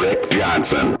boy, Rick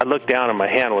Johnson. I looked down and my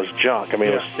hand was junk. I mean,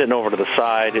 it was sitting over to the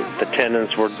side. The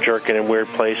tendons were jerking in weird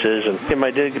places. And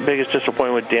my biggest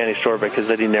disappointment with Danny Storbeck is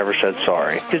that he never said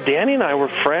sorry. Because Danny and I were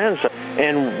friends,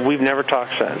 and we've never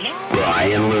talked since.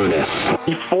 Ryan Lunis.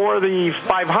 Before the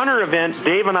 500 event,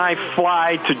 Dave and I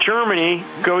fly to Germany,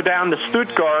 go down to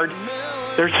Stuttgart.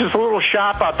 There's this little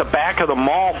shop out the back of the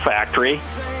mall factory.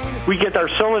 We get our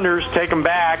cylinders, take them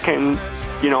back, and,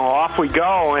 off we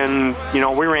go. And,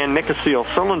 we ran Nicosil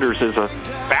cylinders as a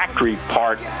factory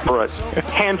part for a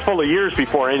handful of years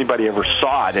before anybody ever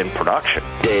saw it in production.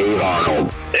 Dave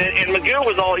Arnold. And McGill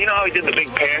was all, how he did the big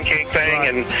pancake thing,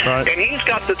 and he's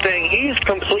got the thing, he's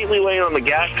completely laying on the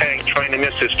gas tank trying to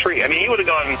miss his tree. I mean, he would have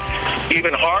gone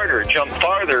even harder, jumped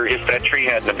farther if that tree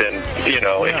hadn't been,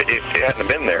 if it hadn't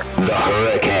been there. The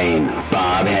Hurricane,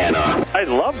 Bob Hanna. I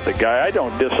love the guy. I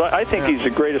don't dislike. I think he's the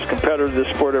greatest competitor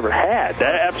this sport ever had.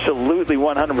 Absolutely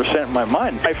 100% in my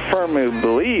mind. I firmly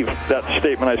believe that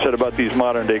statement I said about these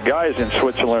modern-day guys in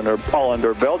Switzerland or Holland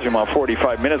or Belgium on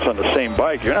 45 minutes on the same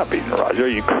bike. You're not beating Roger. Are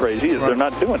you crazy? They're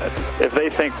not doing it. If they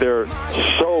think they're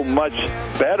so much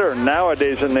better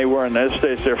nowadays than they were in those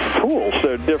days, they're fools.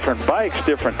 They're different bikes,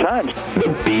 different times. The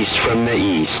Beast from the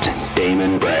East,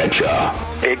 Damon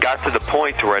Bradshaw. It got to the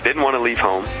point where I didn't want to leave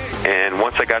home, and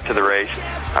once I got to the race,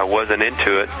 I wasn't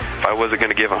into it. If I wasn't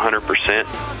going to give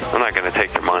 100%, I'm not going to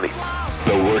take their money.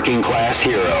 The working class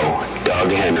hero, Doug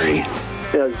Henry.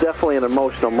 It was definitely an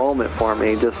emotional moment for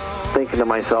me, just thinking to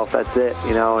myself, that's it,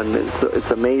 and it's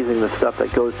amazing the stuff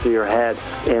that goes through your head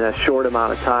in a short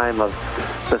amount of time of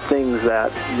the things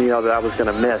that, that I was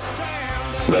going to miss.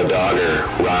 The Dogger,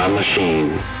 Ron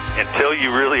Lachine. Until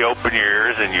you really open your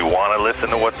ears and you want to listen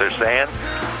to what they're saying,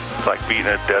 it's like beating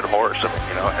a dead horse.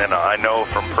 And I know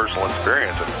from personal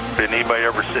experience, did anybody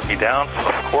ever sit me down?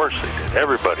 Of course they did.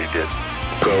 Everybody did.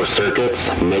 Pro Circuits,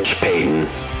 Mitch Payton.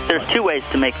 There's two ways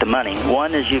to make the money.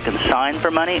 One is you can sign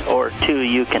for money, or two,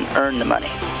 you can earn the money.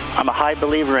 I'm a high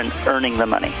believer in earning the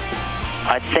money.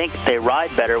 I think they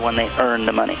ride better when they earn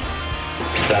the money.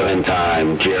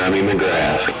 7-time Jeremy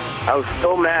McGrath. I was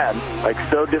so mad,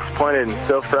 so disappointed and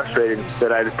so frustrated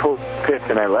that I picked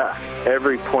and I left.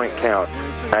 Every point counts.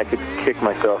 I could kick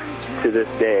myself to this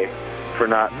day for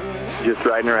not just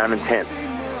riding around in tents.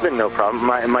 It's been no problem.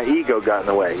 My ego got in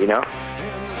the way,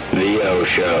 The O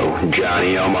Show,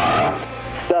 Johnny O'Mara.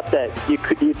 Stuff that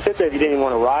you'd sit there if you didn't even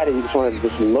want to ride it, you just wanted to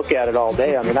just look at it all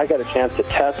day. I mean, I got a chance to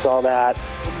test all that.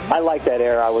 I like that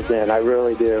era I was in, I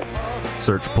really do.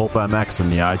 Search PulpMX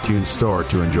in the iTunes store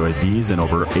to enjoy these and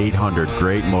over 800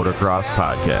 great motocross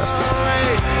podcasts.